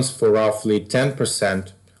accounts for roughly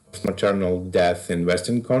 10% of maternal death in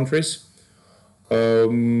Western countries.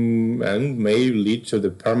 and may lead to the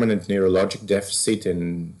permanent neurologic deficit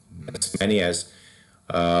in as many as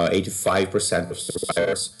 85% of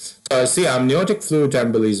survivors. So see, amniotic fluid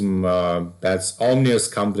embolism, that's ominous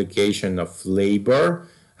complication of labor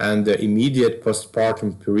and the immediate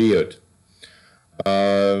postpartum period.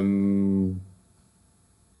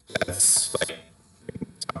 That's like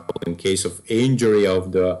in case of injury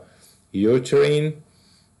of the uterine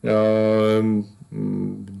during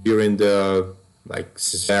the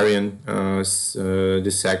cesarean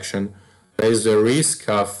dissection. There is a risk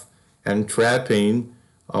of entrapping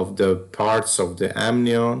of the parts of the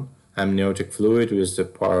amniotic fluid with the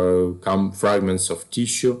fragments of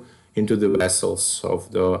tissue into the vessels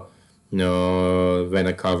of the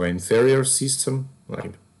vena cava inferior system,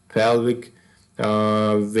 like pelvic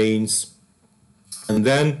veins, and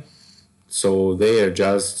then so they are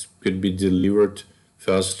just could be delivered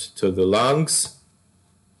first to the lungs,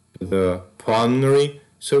 to the pulmonary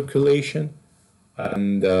circulation,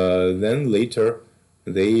 and then later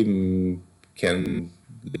they can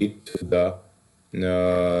lead to the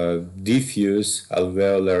diffuse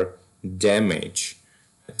alveolar damage.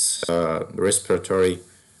 It's respiratory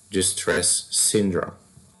distress syndrome.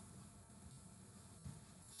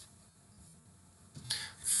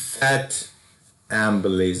 Fat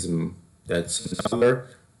embolism, that's another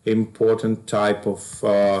important type of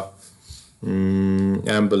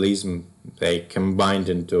embolism. They combined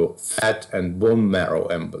into fat and bone marrow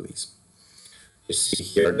embolism. You see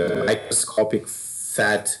here the microscopic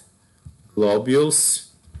fat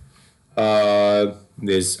globules.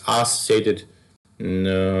 This associated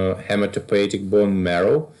hematopoietic bone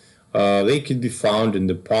marrow. They could be found in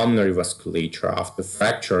the pulmonary vasculature after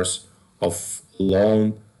fractures of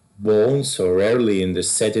long bones, or rarely in the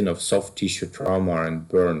setting of soft tissue trauma and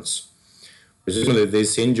burns. Presumably,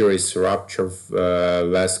 these injuries rupture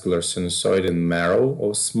vascular sinusoid and marrow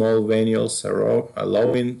or small venules,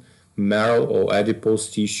 allowing marrow or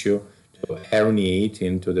adipose tissue to herniate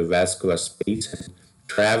into the vascular space and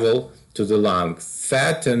travel to the lung.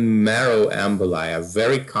 Fat and marrow emboli are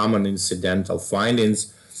very common incidental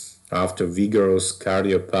findings after vigorous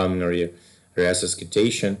cardiopulmonary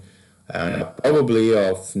resuscitation, probably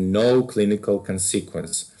of no clinical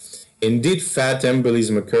consequence. Indeed, fat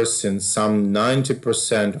embolism occurs in some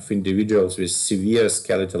 90% of individuals with severe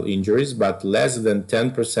skeletal injuries, but less than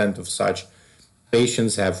 10% of such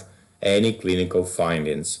patients have any clinical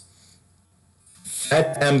findings.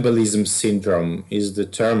 Fat embolism syndrome is the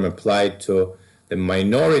term applied to the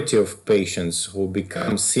minority of patients who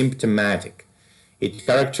become symptomatic. It's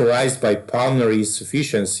characterized by pulmonary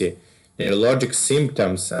insufficiency, neurologic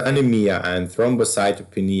symptoms, anemia, and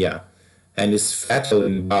thrombocytopenia, and is fatal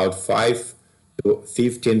in about 5 to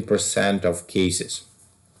 15% of cases.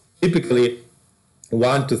 Typically,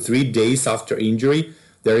 1 to 3 days after injury,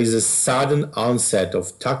 there is a sudden onset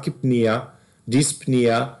of tachypnea,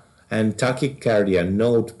 dyspnea, and tachycardia.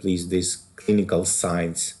 Note, please, these clinical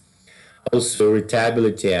signs. Also,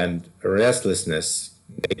 irritability and restlessness.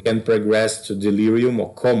 They can progress to delirium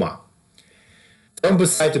or coma.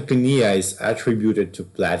 Thrombocytopenia is attributed to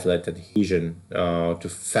platelet adhesion to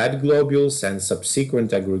fat globules and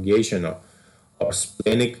subsequent aggregation or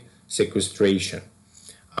splenic sequestration.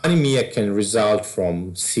 Anemia can result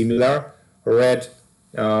from similar red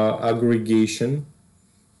aggregation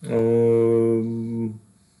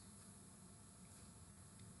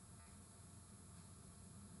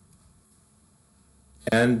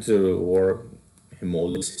and or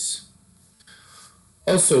hemolysis.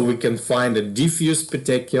 Also, we can find a diffuse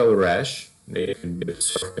petechial rash. They can be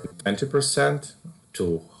observed in 20%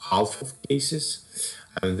 to half of cases,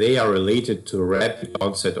 and they are related to rapid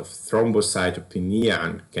onset of thrombocytopenia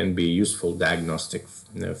and can be a useful diagnostic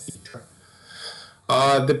feature.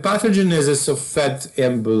 The pathogenesis of fat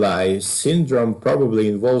emboli syndrome probably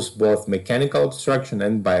involves both mechanical obstruction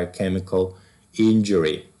and biochemical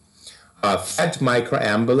injury. Fat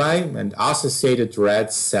microemboli and associated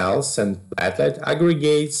red cells and platelet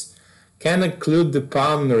aggregates can occlude the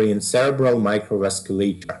pulmonary and cerebral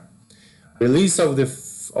microvasculature. Release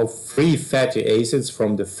of free fatty acids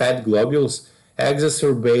from the fat globules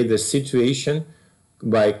exacerbate the situation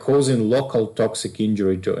by causing local toxic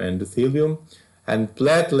injury to endothelium and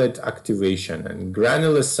platelet activation and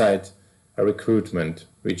granulocyte recruitment,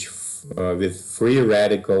 which with free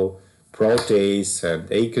radical protease and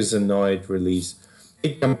eicosanoid release, they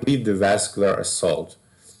complete the vascular assault.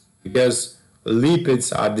 Because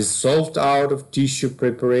lipids are dissolved out of tissue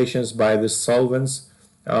preparations by the solvents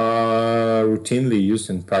routinely used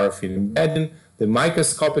in paraffin embedding, the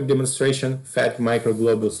microscopic demonstration fat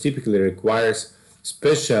microglobules typically requires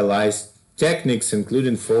specialized techniques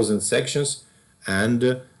including frozen sections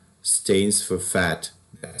and stains for fat.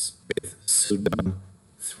 That's with Sudan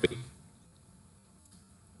 3.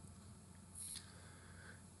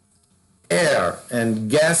 Air and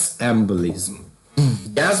gas embolism.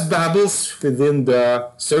 Gas bubbles within the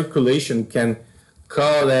circulation can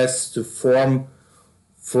coalesce to form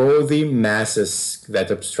frothy masses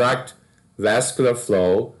that obstruct vascular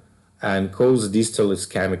flow and cause distal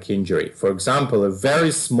ischemic injury. For example, a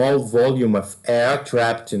very small volume of air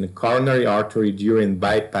trapped in a coronary artery during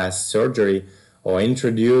bypass surgery or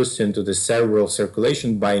introduced into the cerebral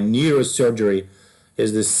circulation by neurosurgery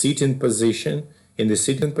is the sit-in position. In the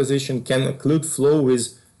sit-in position can occlude flow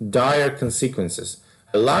with dire consequences.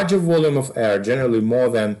 A larger volume of air, generally more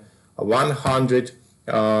than 100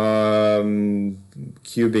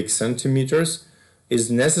 cubic centimeters, is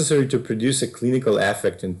necessary to produce a clinical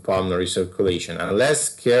effect in pulmonary circulation.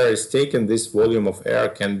 Unless care is taken, this volume of air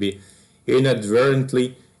can be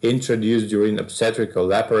inadvertently introduced during obstetric or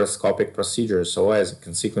laparoscopic procedures or as a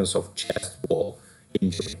consequence of chest wall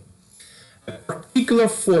injury. A particular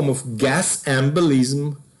form of gas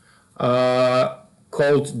embolism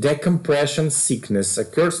called decompression sickness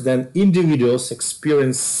occurs when individuals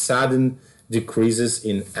experience sudden decreases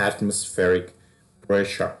in atmospheric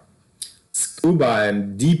pressure. Scuba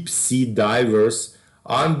and deep sea divers,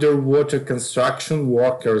 underwater construction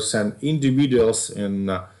workers, and individuals in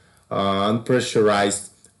unpressurized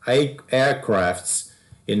aircrafts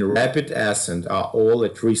in rapid ascent are all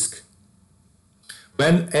at risk.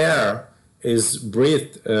 When air is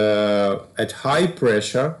breathed at high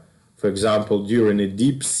pressure, for example, during a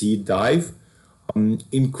deep sea dive,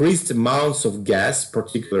 increased amounts of gas,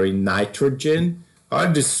 particularly nitrogen, are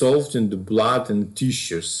dissolved in the blood and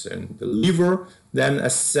tissues, and the liver then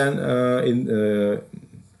the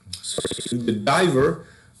diver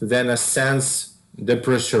then ascends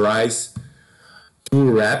depressurized too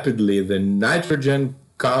rapidly. The nitrogen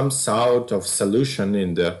comes out of solution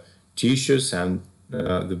in the tissues and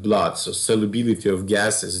the blood. So solubility of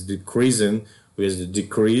gas is decreasing with the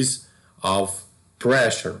decrease of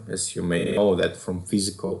pressure, as you may know that from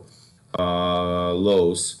physical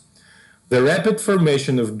laws. The rapid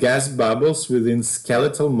formation of gas bubbles within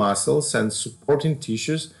skeletal muscles and supporting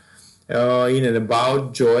tissues in and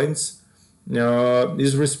about joints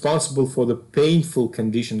is responsible for the painful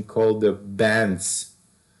condition called the bends.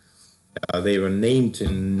 They were named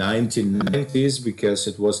in 1990s because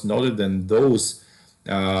it was noted that those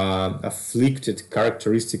afflicted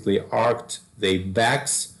characteristically arched their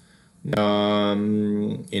backs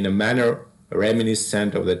in a manner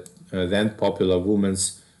reminiscent of the then popular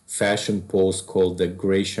woman's fashion pose called the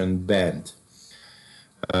Grecian bend.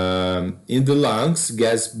 In the lungs,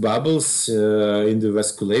 gas bubbles in the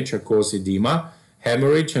vasculature cause edema,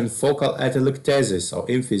 hemorrhage, and focal atelectasis or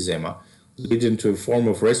emphysema, leading to a form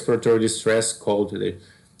of respiratory distress called the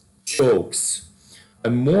chokes. A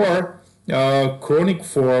more chronic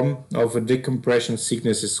form of a decompression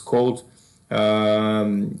sickness is called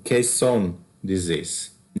caisson disease,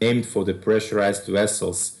 named for the pressurized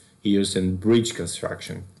vessels used in bridge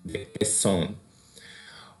construction, the caisson.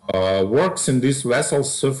 Works in these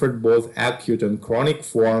vessels suffered both acute and chronic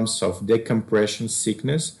forms of decompression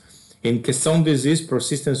sickness. In caisson disease,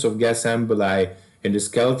 persistence of gas emboli in the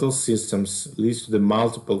skeletal systems leads to the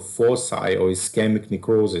multiple foci or ischemic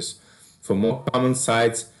necrosis. For more common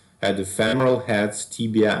sites at the femoral heads,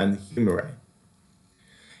 tibia, and humerus.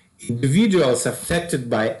 Individuals affected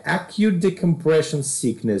by acute decompression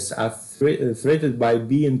sickness are threatened by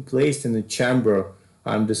being placed in a chamber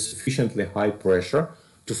under sufficiently high pressure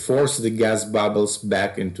to force the gas bubbles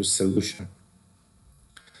back into solution.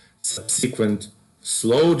 Subsequent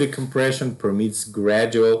slow decompression permits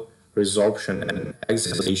gradual resorption and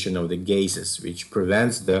exhalation of the gases, which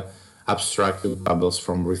prevents the obstructive bubbles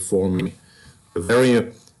from reforming. A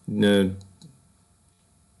very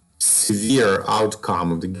severe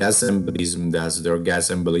outcome of the gas embolism, that's the gas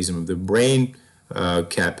embolism of the brain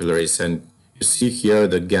capillaries. And you see here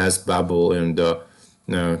the gas bubble in the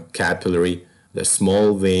capillary, the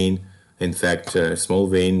small vein, in fact, small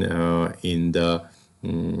vein in the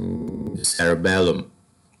cerebellum.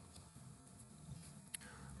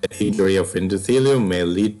 The injury of endothelium may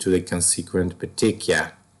lead to the consequent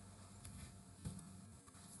petechia.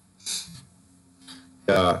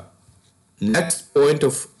 The next point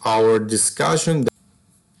of our discussion,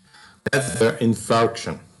 that's the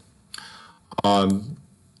infarction.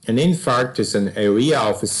 An infarct is an area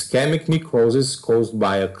of ischemic necrosis caused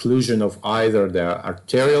by occlusion of either the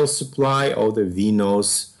arterial supply or the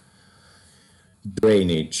venous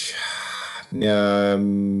drainage.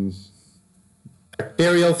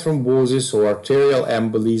 Arterial thrombosis or arterial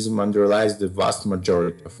embolism underlies the vast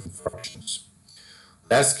majority of infarctions.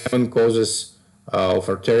 Less common causes of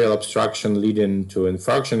arterial obstruction leading to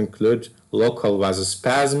infarction include local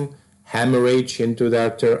vasospasm, hemorrhage into the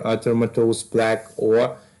arteriomatous plaque,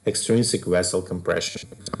 or extrinsic vessel compression,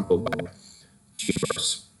 for example, by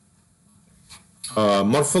tumors.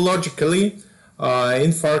 Morphologically,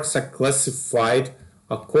 infarcts are classified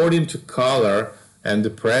according to color and the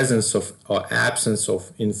presence of or absence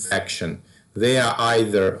of infection. They are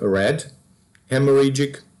either red,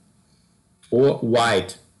 hemorrhagic, or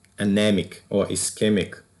white, anemic or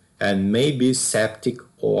ischemic, and may be septic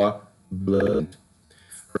or blood.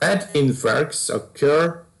 Red infarcts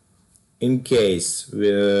occur in case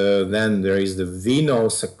then there is the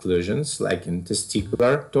venous occlusions, like in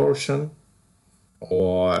testicular torsion,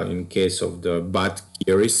 or in case of the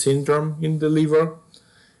Budd-Chiari syndrome in the liver.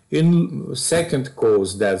 In second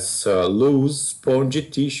cause, that's loose spongy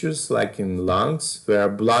tissues, like in lungs, where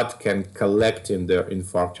blood can collect in the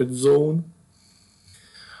infarcted zone.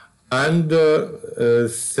 And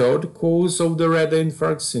third cause of the red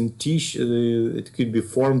infarcts in tissue, it could be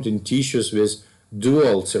formed in tissues with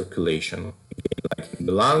dual circulation, like in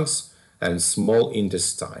the lungs and small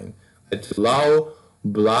intestine, that allow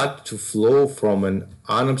blood to flow from an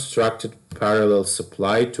unobstructed parallel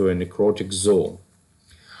supply to a necrotic zone.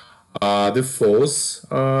 The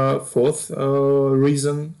fourth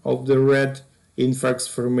reason of the red infarct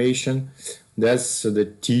formation, that's the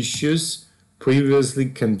tissues previously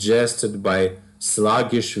congested by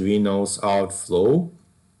sluggish venous outflow.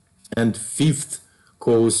 And fifth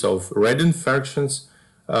cause of red infarctions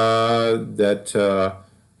that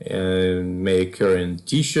may occur in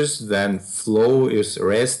tissues, then flow is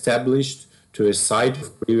reestablished to a site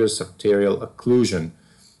of previous arterial occlusion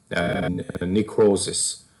and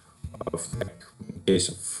necrosis, like in case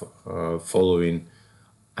of following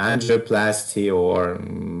angioplasty or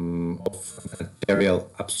of arterial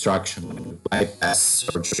obstruction, bypass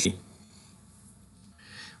surgery.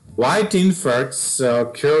 White infarcts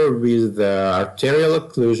occur with arterial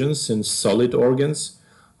occlusions in solid organs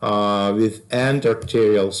with end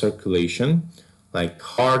arterial circulation, like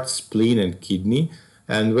heart, spleen, and kidney,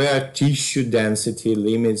 and where tissue density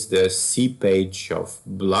limits the seepage of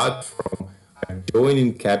blood from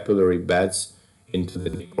adjoining capillary beds into the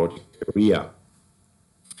necrotic area.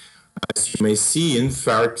 As you may see,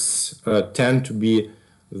 infarcts tend to be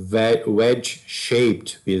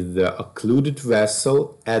wedge-shaped with the occluded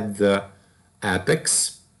vessel at the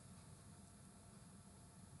apex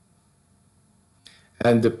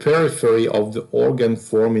and the periphery of the organ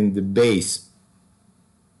forming the base.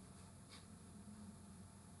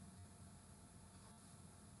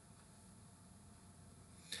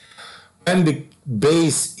 When the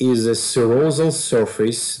base is a serosal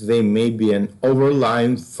surface, there may be an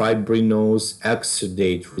overlying fibrinous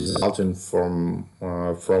exudate resulting from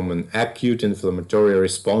an acute inflammatory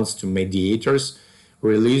response to mediators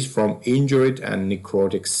released from injured and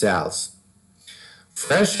necrotic cells.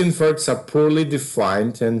 Fresh infarcts are poorly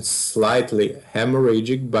defined and slightly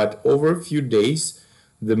hemorrhagic, but over a few days,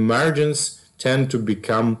 the margins tend to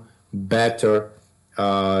become better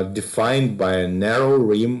defined by a narrow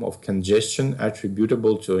rim of congestion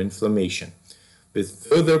attributable to inflammation. With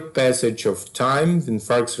further passage of time, the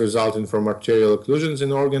infarcts resulting from arterial occlusions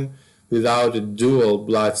in organ without a dual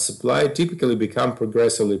blood supply typically become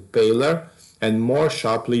progressively paler and more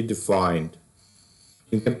sharply defined.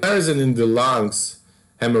 In comparison, in the lungs,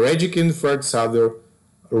 hemorrhagic infarcts are the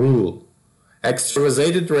rule.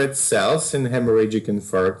 Extravasated red cells in hemorrhagic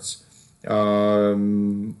infarcts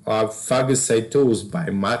are phagocytosed by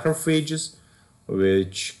macrophages,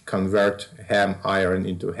 which convert hem iron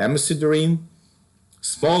into hemosiderin.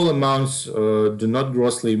 Small amounts do not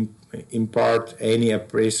grossly impart any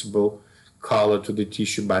appreciable color to the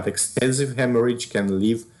tissue, but extensive hemorrhage can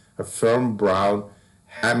leave a firm brown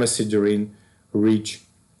hemosiderin-rich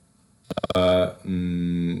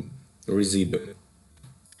residue.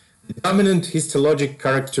 The dominant histologic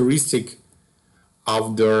characteristic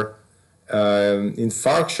of the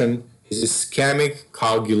infarction is ischemic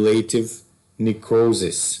coagulative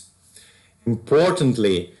necrosis.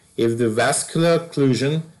 Importantly, if the vascular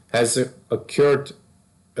occlusion has occurred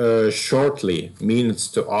shortly, minutes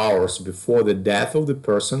to hours before the death of the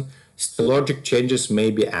person, histologic changes may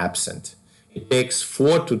be absent. It takes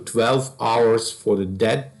 4 to 12 hours for the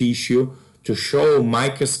dead tissue to show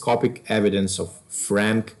microscopic evidence of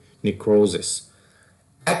frank necrosis.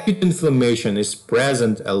 Acute inflammation is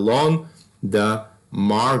present along the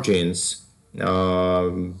margins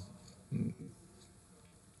of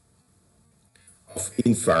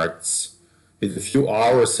infarcts with a few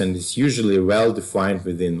hours and is usually well defined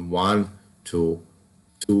within 1 to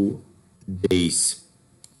 2 days.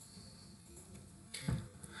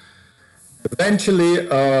 Eventually,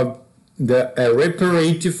 the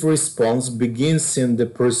reparative response begins in the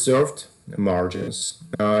preserved margins.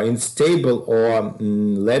 In stable or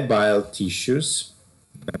labile tissues,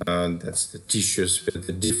 that's the tissues with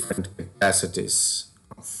the different capacities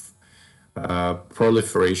of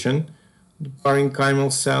proliferation, the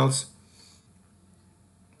parenchymal cells,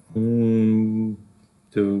 the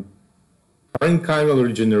parenchymal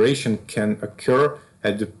regeneration can occur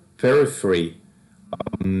at the periphery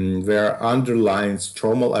where underlying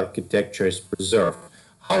stromal architecture is preserved.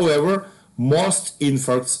 However, most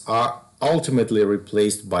infarcts are ultimately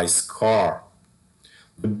replaced by scar.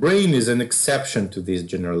 The brain is an exception to this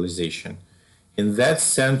generalization. In that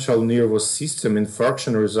central nervous system,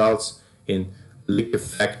 infarction results in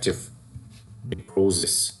liquefactive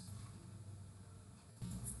necrosis.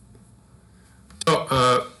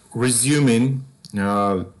 So, resuming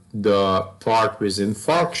the part with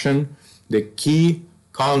infarction, the key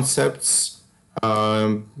concepts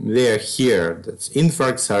they are here. That's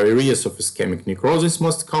infarcts are areas of ischemic necrosis,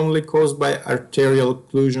 most commonly caused by arterial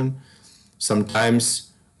occlusion,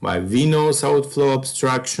 sometimes by venous outflow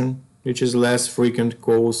obstruction, which is less frequent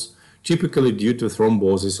cause, typically due to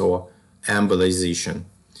thrombosis or embolization.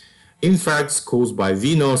 Infarcts caused by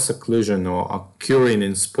venous occlusion or occurring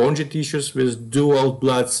in spongy tissues with dual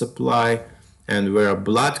blood supply and where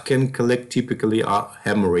blood can collect typically are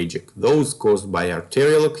hemorrhagic. Those caused by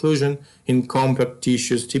arterial occlusion in compact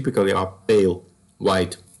tissues typically are pale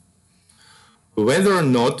white. Whether or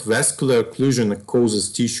not vascular occlusion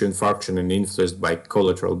causes tissue infarction and influenced by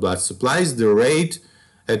collateral blood supplies, the rate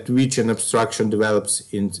at which an obstruction develops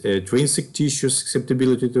in intrinsic tissue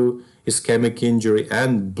susceptibility to ischemic injury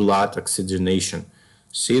and blood oxygenation.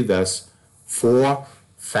 See, thus, 4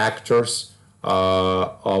 factors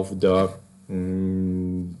of the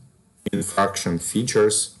infarction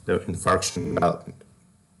features, the infarction development.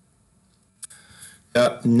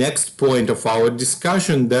 The next point of our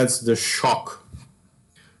discussion, that's the shock.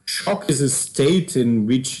 Shock is a state in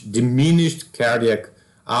which diminished cardiac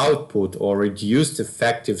output or reduced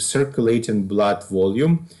effective circulating blood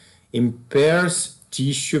volume impairs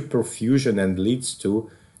tissue perfusion and leads to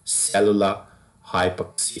cellular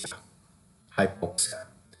hypoxia.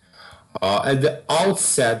 At the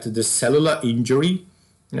outset, the cellular injury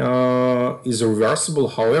is reversible.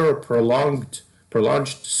 However, prolonged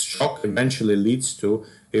shock eventually leads to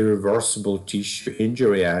irreversible tissue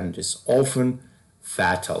injury and is often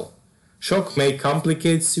fatal. Shock may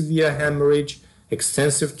complicate severe hemorrhage,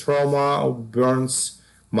 extensive trauma or burns,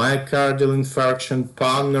 myocardial infarction,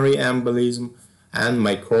 pulmonary embolism, and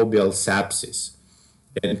microbial sepsis.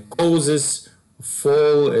 And causes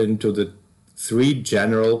fall into the 3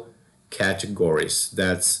 general categories.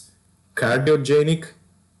 That's cardiogenic,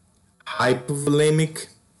 hypovolemic,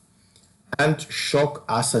 and shock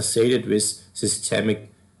associated with systemic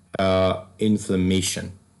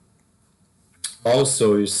inflammation.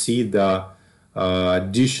 Also, you see the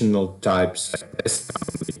additional types like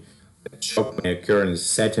shock may occur in the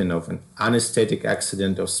setting of an anesthetic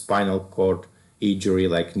accident or spinal cord injury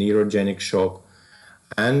like neurogenic shock,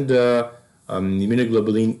 and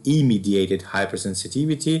immunoglobulin E-mediated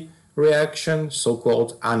hypersensitivity reaction,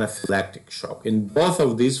 so-called anaphylactic shock. In both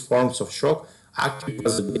of these forms of shock, active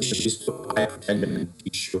vasodilation leads to hypertension and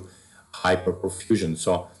tissue hyperperfusion.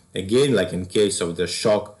 So again, like in case of the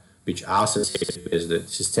shock which associated with the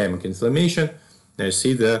systemic inflammation, now you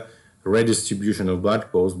see the redistribution of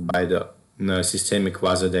blood caused by the systemic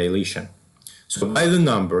vasodilation. So by the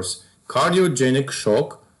numbers, cardiogenic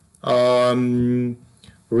shock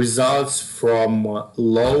results from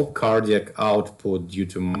low cardiac output due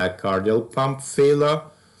to myocardial pump failure.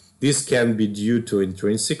 This can be due to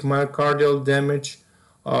intrinsic myocardial damage,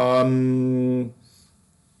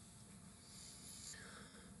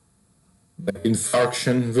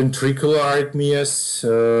 infarction, ventricular arrhythmias,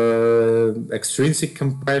 extrinsic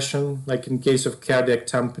compression, like in case of cardiac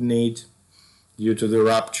tamponade due to the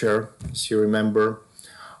rupture, as you remember,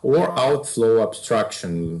 or outflow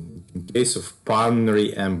obstruction in case of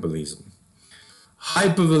pulmonary embolism.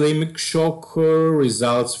 Hypovolemic shock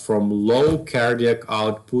results from low cardiac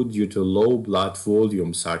output due to low blood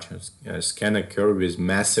volume, such as can occur with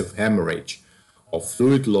massive hemorrhage or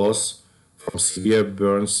fluid loss from severe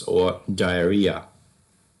burns or diarrhea.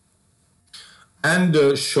 And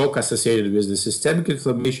shock associated with the systemic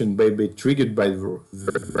inflammation may be triggered by a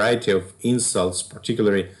variety of insults,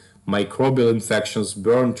 particularly microbial infections,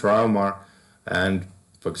 burn trauma, and,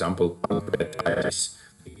 for example, pancreatitis.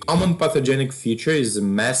 The common pathogenic feature is a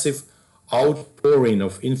massive outpouring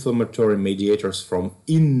of inflammatory mediators from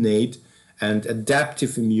innate and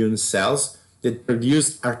adaptive immune cells that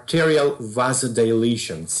produce arterial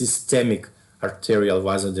vasodilation, systemic arterial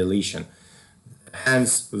vasodilation,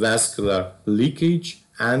 hence vascular leakage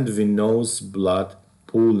and venous blood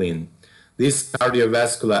pooling. These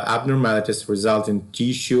cardiovascular abnormalities result in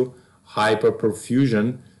tissue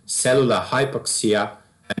hyperperfusion, cellular hypoxia,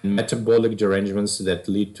 and metabolic derangements that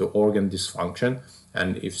lead to organ dysfunction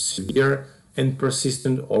and, if severe and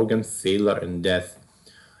persistent, organ failure and death.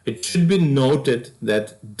 It should be noted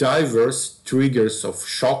that diverse triggers of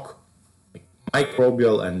shock,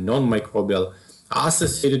 microbial and non-microbial,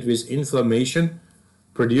 associated with inflammation,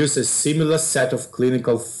 produce a similar set of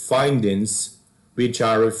clinical findings, which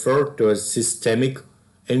are referred to as systemic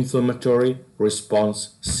inflammatory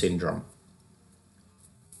response syndrome.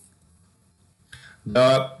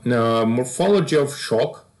 The morphology of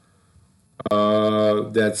shock,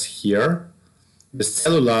 that's here. The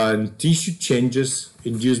cellular and tissue changes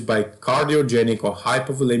induced by cardiogenic or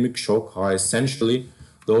hypovolemic shock are essentially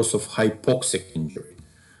those of hypoxic injury.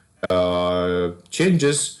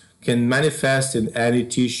 Changes can manifest in any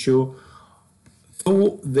tissue,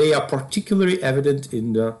 though they are particularly evident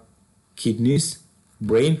in the kidneys,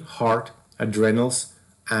 brain, heart, adrenals,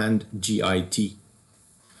 and GIT.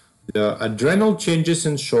 The adrenal changes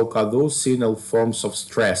in shock are those signal forms of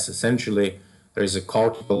stress. Essentially, there is a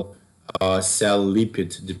cortical cell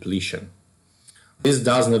lipid depletion. This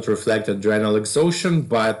does not reflect adrenal exhaustion,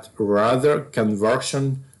 but rather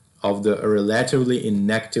conversion of the relatively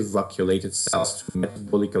inactive vacuolated cells to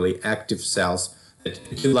metabolically active cells that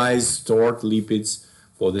utilize stored lipids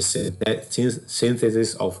for the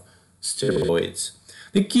synthesis of steroids.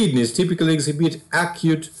 The kidneys typically exhibit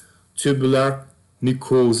acute tubular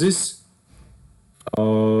necrosis,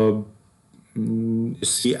 and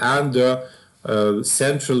the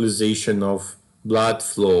centralization of blood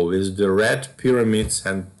flow with the red pyramids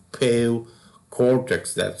and pale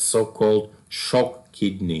cortex, that's so-called shock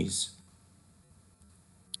kidneys.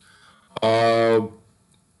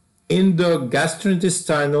 In the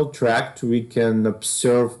gastrointestinal tract, we can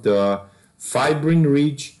observe the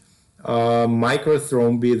fibrin-rich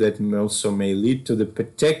microthrombi that also may lead to the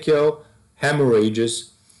petechial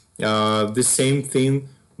hemorrhages. The same thing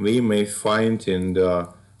we may find in the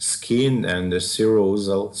skin and the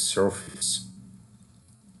serosal surface.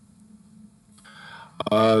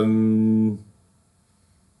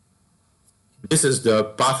 This is the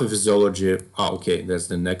pathophysiology. Okay, that's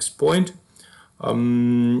the next point.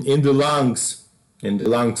 In the lungs,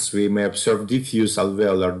 we may observe diffuse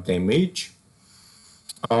alveolar damage,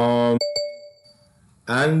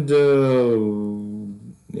 and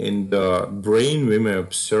in the brain, we may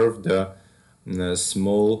observe the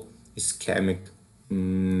small ischemic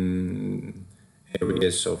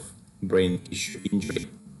areas of brain tissue injury.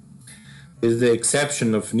 With the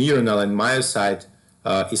exception of neuronal and myocyte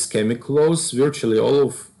ischemic loss, virtually all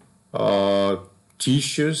of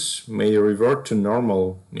tissues may revert to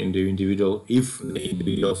normal in the individual if the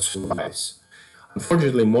individual survives.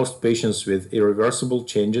 Unfortunately, most patients with irreversible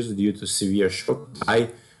changes due to severe shock die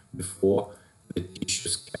before the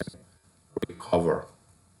tissues can recover.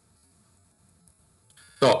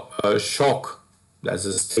 So, shock, that's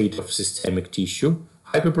a state of systemic tissue.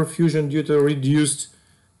 Hyperperfusion due to reduced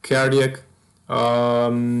cardiac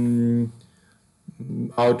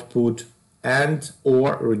output and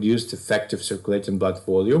or reduced effective circulating blood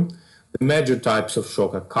volume. The major types of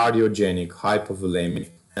shock are cardiogenic, hypovolemic,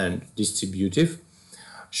 and distributive.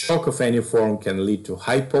 Shock of any form can lead to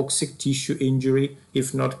hypoxic tissue injury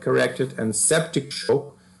if not corrected, and septic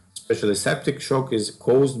shock, especially septic shock, is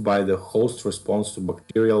caused by the host response to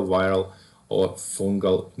bacterial, viral, or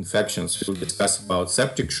fungal infections. We'll discuss about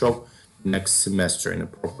septic shock next semester in a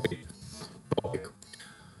appropriate topic.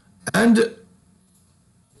 And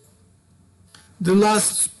the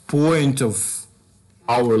last point of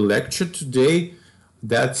our lecture today,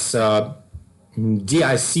 that's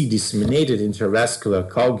DIC, disseminated intravascular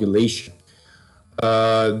coagulation.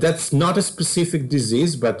 That's not a specific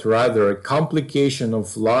disease, but rather a complication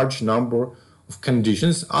of large number of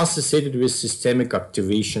conditions associated with systemic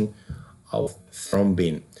activation of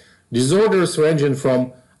thrombin. Disorders ranging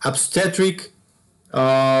from obstetric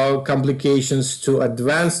complications to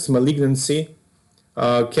advanced malignancy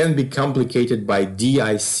can be complicated by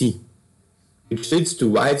DIC, which leads to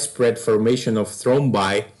widespread formation of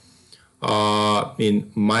thrombi in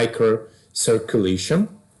microcirculation.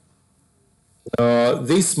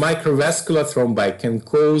 This microvascular thrombi can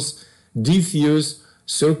cause diffuse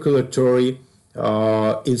circulatory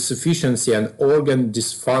insufficiency and organ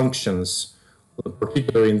dysfunctions,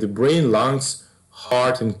 particularly in the brain, lungs,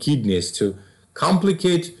 heart, and kidneys. To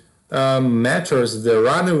complicate matters, the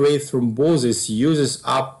runaway thrombosis uses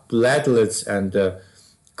up platelets and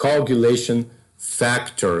coagulation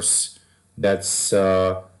factors that's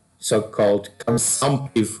so-called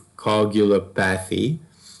consumptive coagulopathy,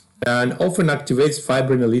 and often activates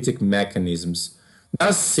fibrinolytic mechanisms.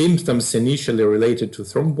 Thus, symptoms initially related to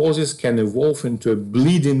thrombosis can evolve into a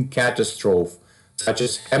bleeding catastrophe, such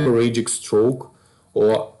as hemorrhagic stroke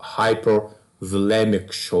or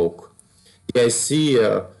hypervolemic shock. DIC,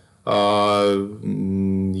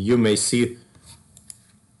 you may see.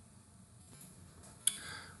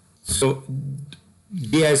 So,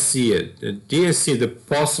 DIC, the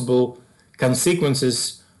possible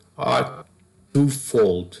consequences are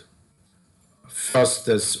twofold. First,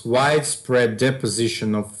 there's widespread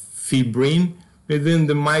deposition of fibrin within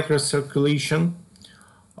the microcirculation.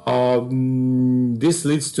 This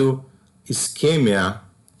leads to ischemia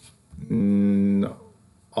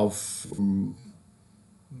of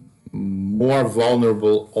more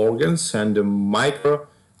vulnerable organs and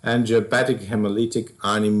microangiopatic hemolytic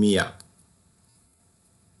anemia.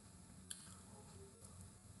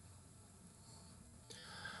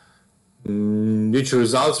 Which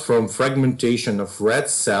results from fragmentation of red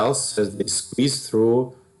cells as they squeeze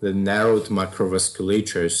through the narrowed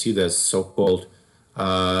macrovasculature. You see the so-called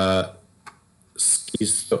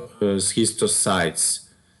schistocytes.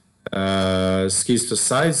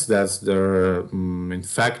 Schistocytes, that's the, in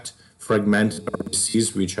fact, fragmented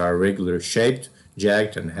RBCs which are regularly shaped,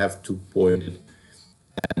 jagged, and have two pointed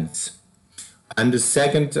ends. And the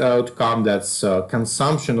second outcome, that's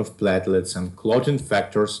consumption of platelets and clotting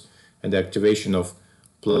factors and the activation of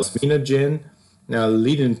plasminogen,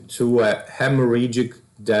 leading to a hemorrhagic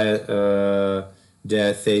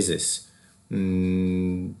diathesis.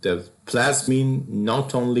 The plasmin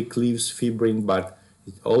not only cleaves fibrin, but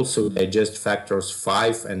it also digests factors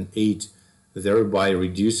 5 and 8, thereby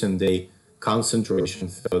reducing the concentration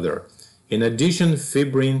further. In addition,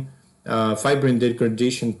 fibrin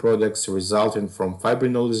degradation products resulting from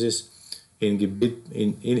fibrinolysis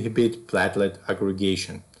inhibit platelet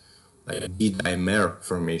aggregation, like D-dimer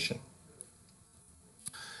formation.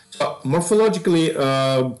 So morphologically,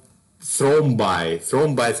 thrombi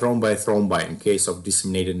in case of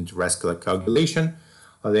disseminated intravascular coagulation.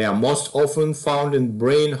 They are most often found in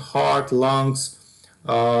brain, heart, lungs,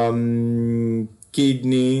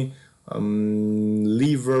 kidney,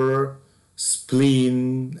 liver,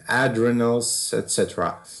 spleen, adrenals,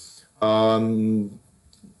 etc.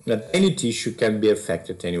 That any tissue can be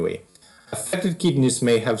affected anyway. Affected kidneys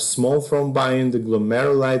may have small thrombi in the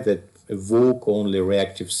glomeruli that evoke only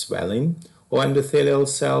reactive swelling or endothelial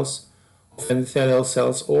cells,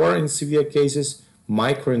 or in severe cases,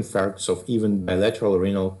 microinfarcts of even bilateral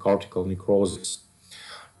renal cortical necrosis.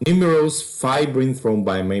 Numerous fibrin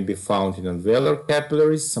thrombi may be found in alveolar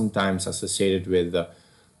capillaries, sometimes associated with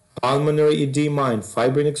pulmonary edema and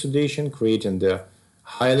fibrin exudation, creating the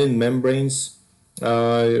hyaline membranes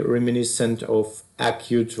reminiscent of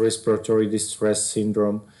acute respiratory distress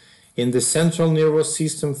syndrome. In the central nervous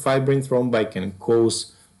system, fibrin thrombi can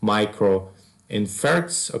cause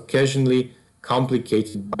microinfarcts, occasionally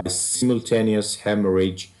complicated by simultaneous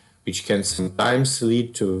hemorrhage, which can sometimes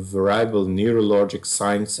lead to variable neurologic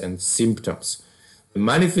signs and symptoms. The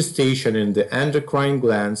manifestation in the endocrine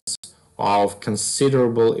glands are of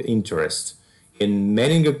considerable interest. In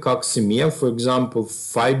meningococcemia, for example,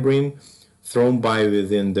 fibrin thrombi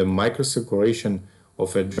within the microcirculation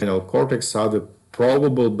of adrenal cortex are the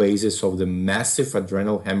probable basis of the massive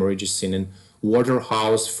adrenal hemorrhage seen in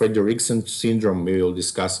Waterhouse-Frederickson syndrome. We will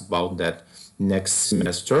discuss about that next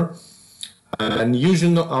semester. An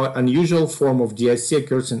unusual form of DIC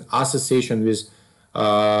occurs in association with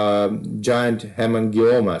giant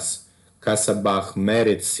hemangiomas,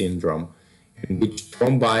 Kasabach-Merit syndrome, in which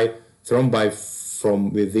thrombi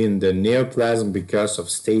from within the neoplasm because of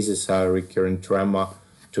stasis are recurrent trauma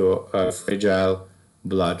to fragile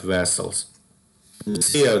blood vessels.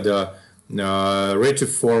 Here, the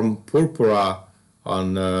retiform purpura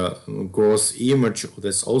on gross image,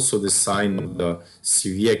 that's also the sign of the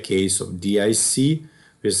severe case of DIC,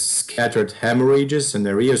 with scattered hemorrhages and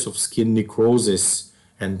areas of skin necrosis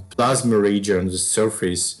and plasmorrhagia on the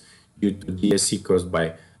surface due to DIC caused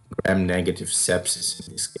by gram-negative sepsis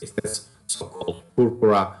in this case. That's so-called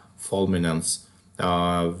purpura fulminans,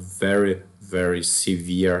 very, very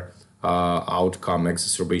severe outcome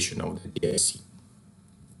exacerbation of the DIC.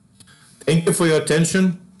 Thank you for your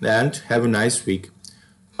attention and have a nice week.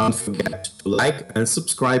 Don't forget to like and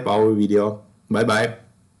subscribe our video. Bye bye.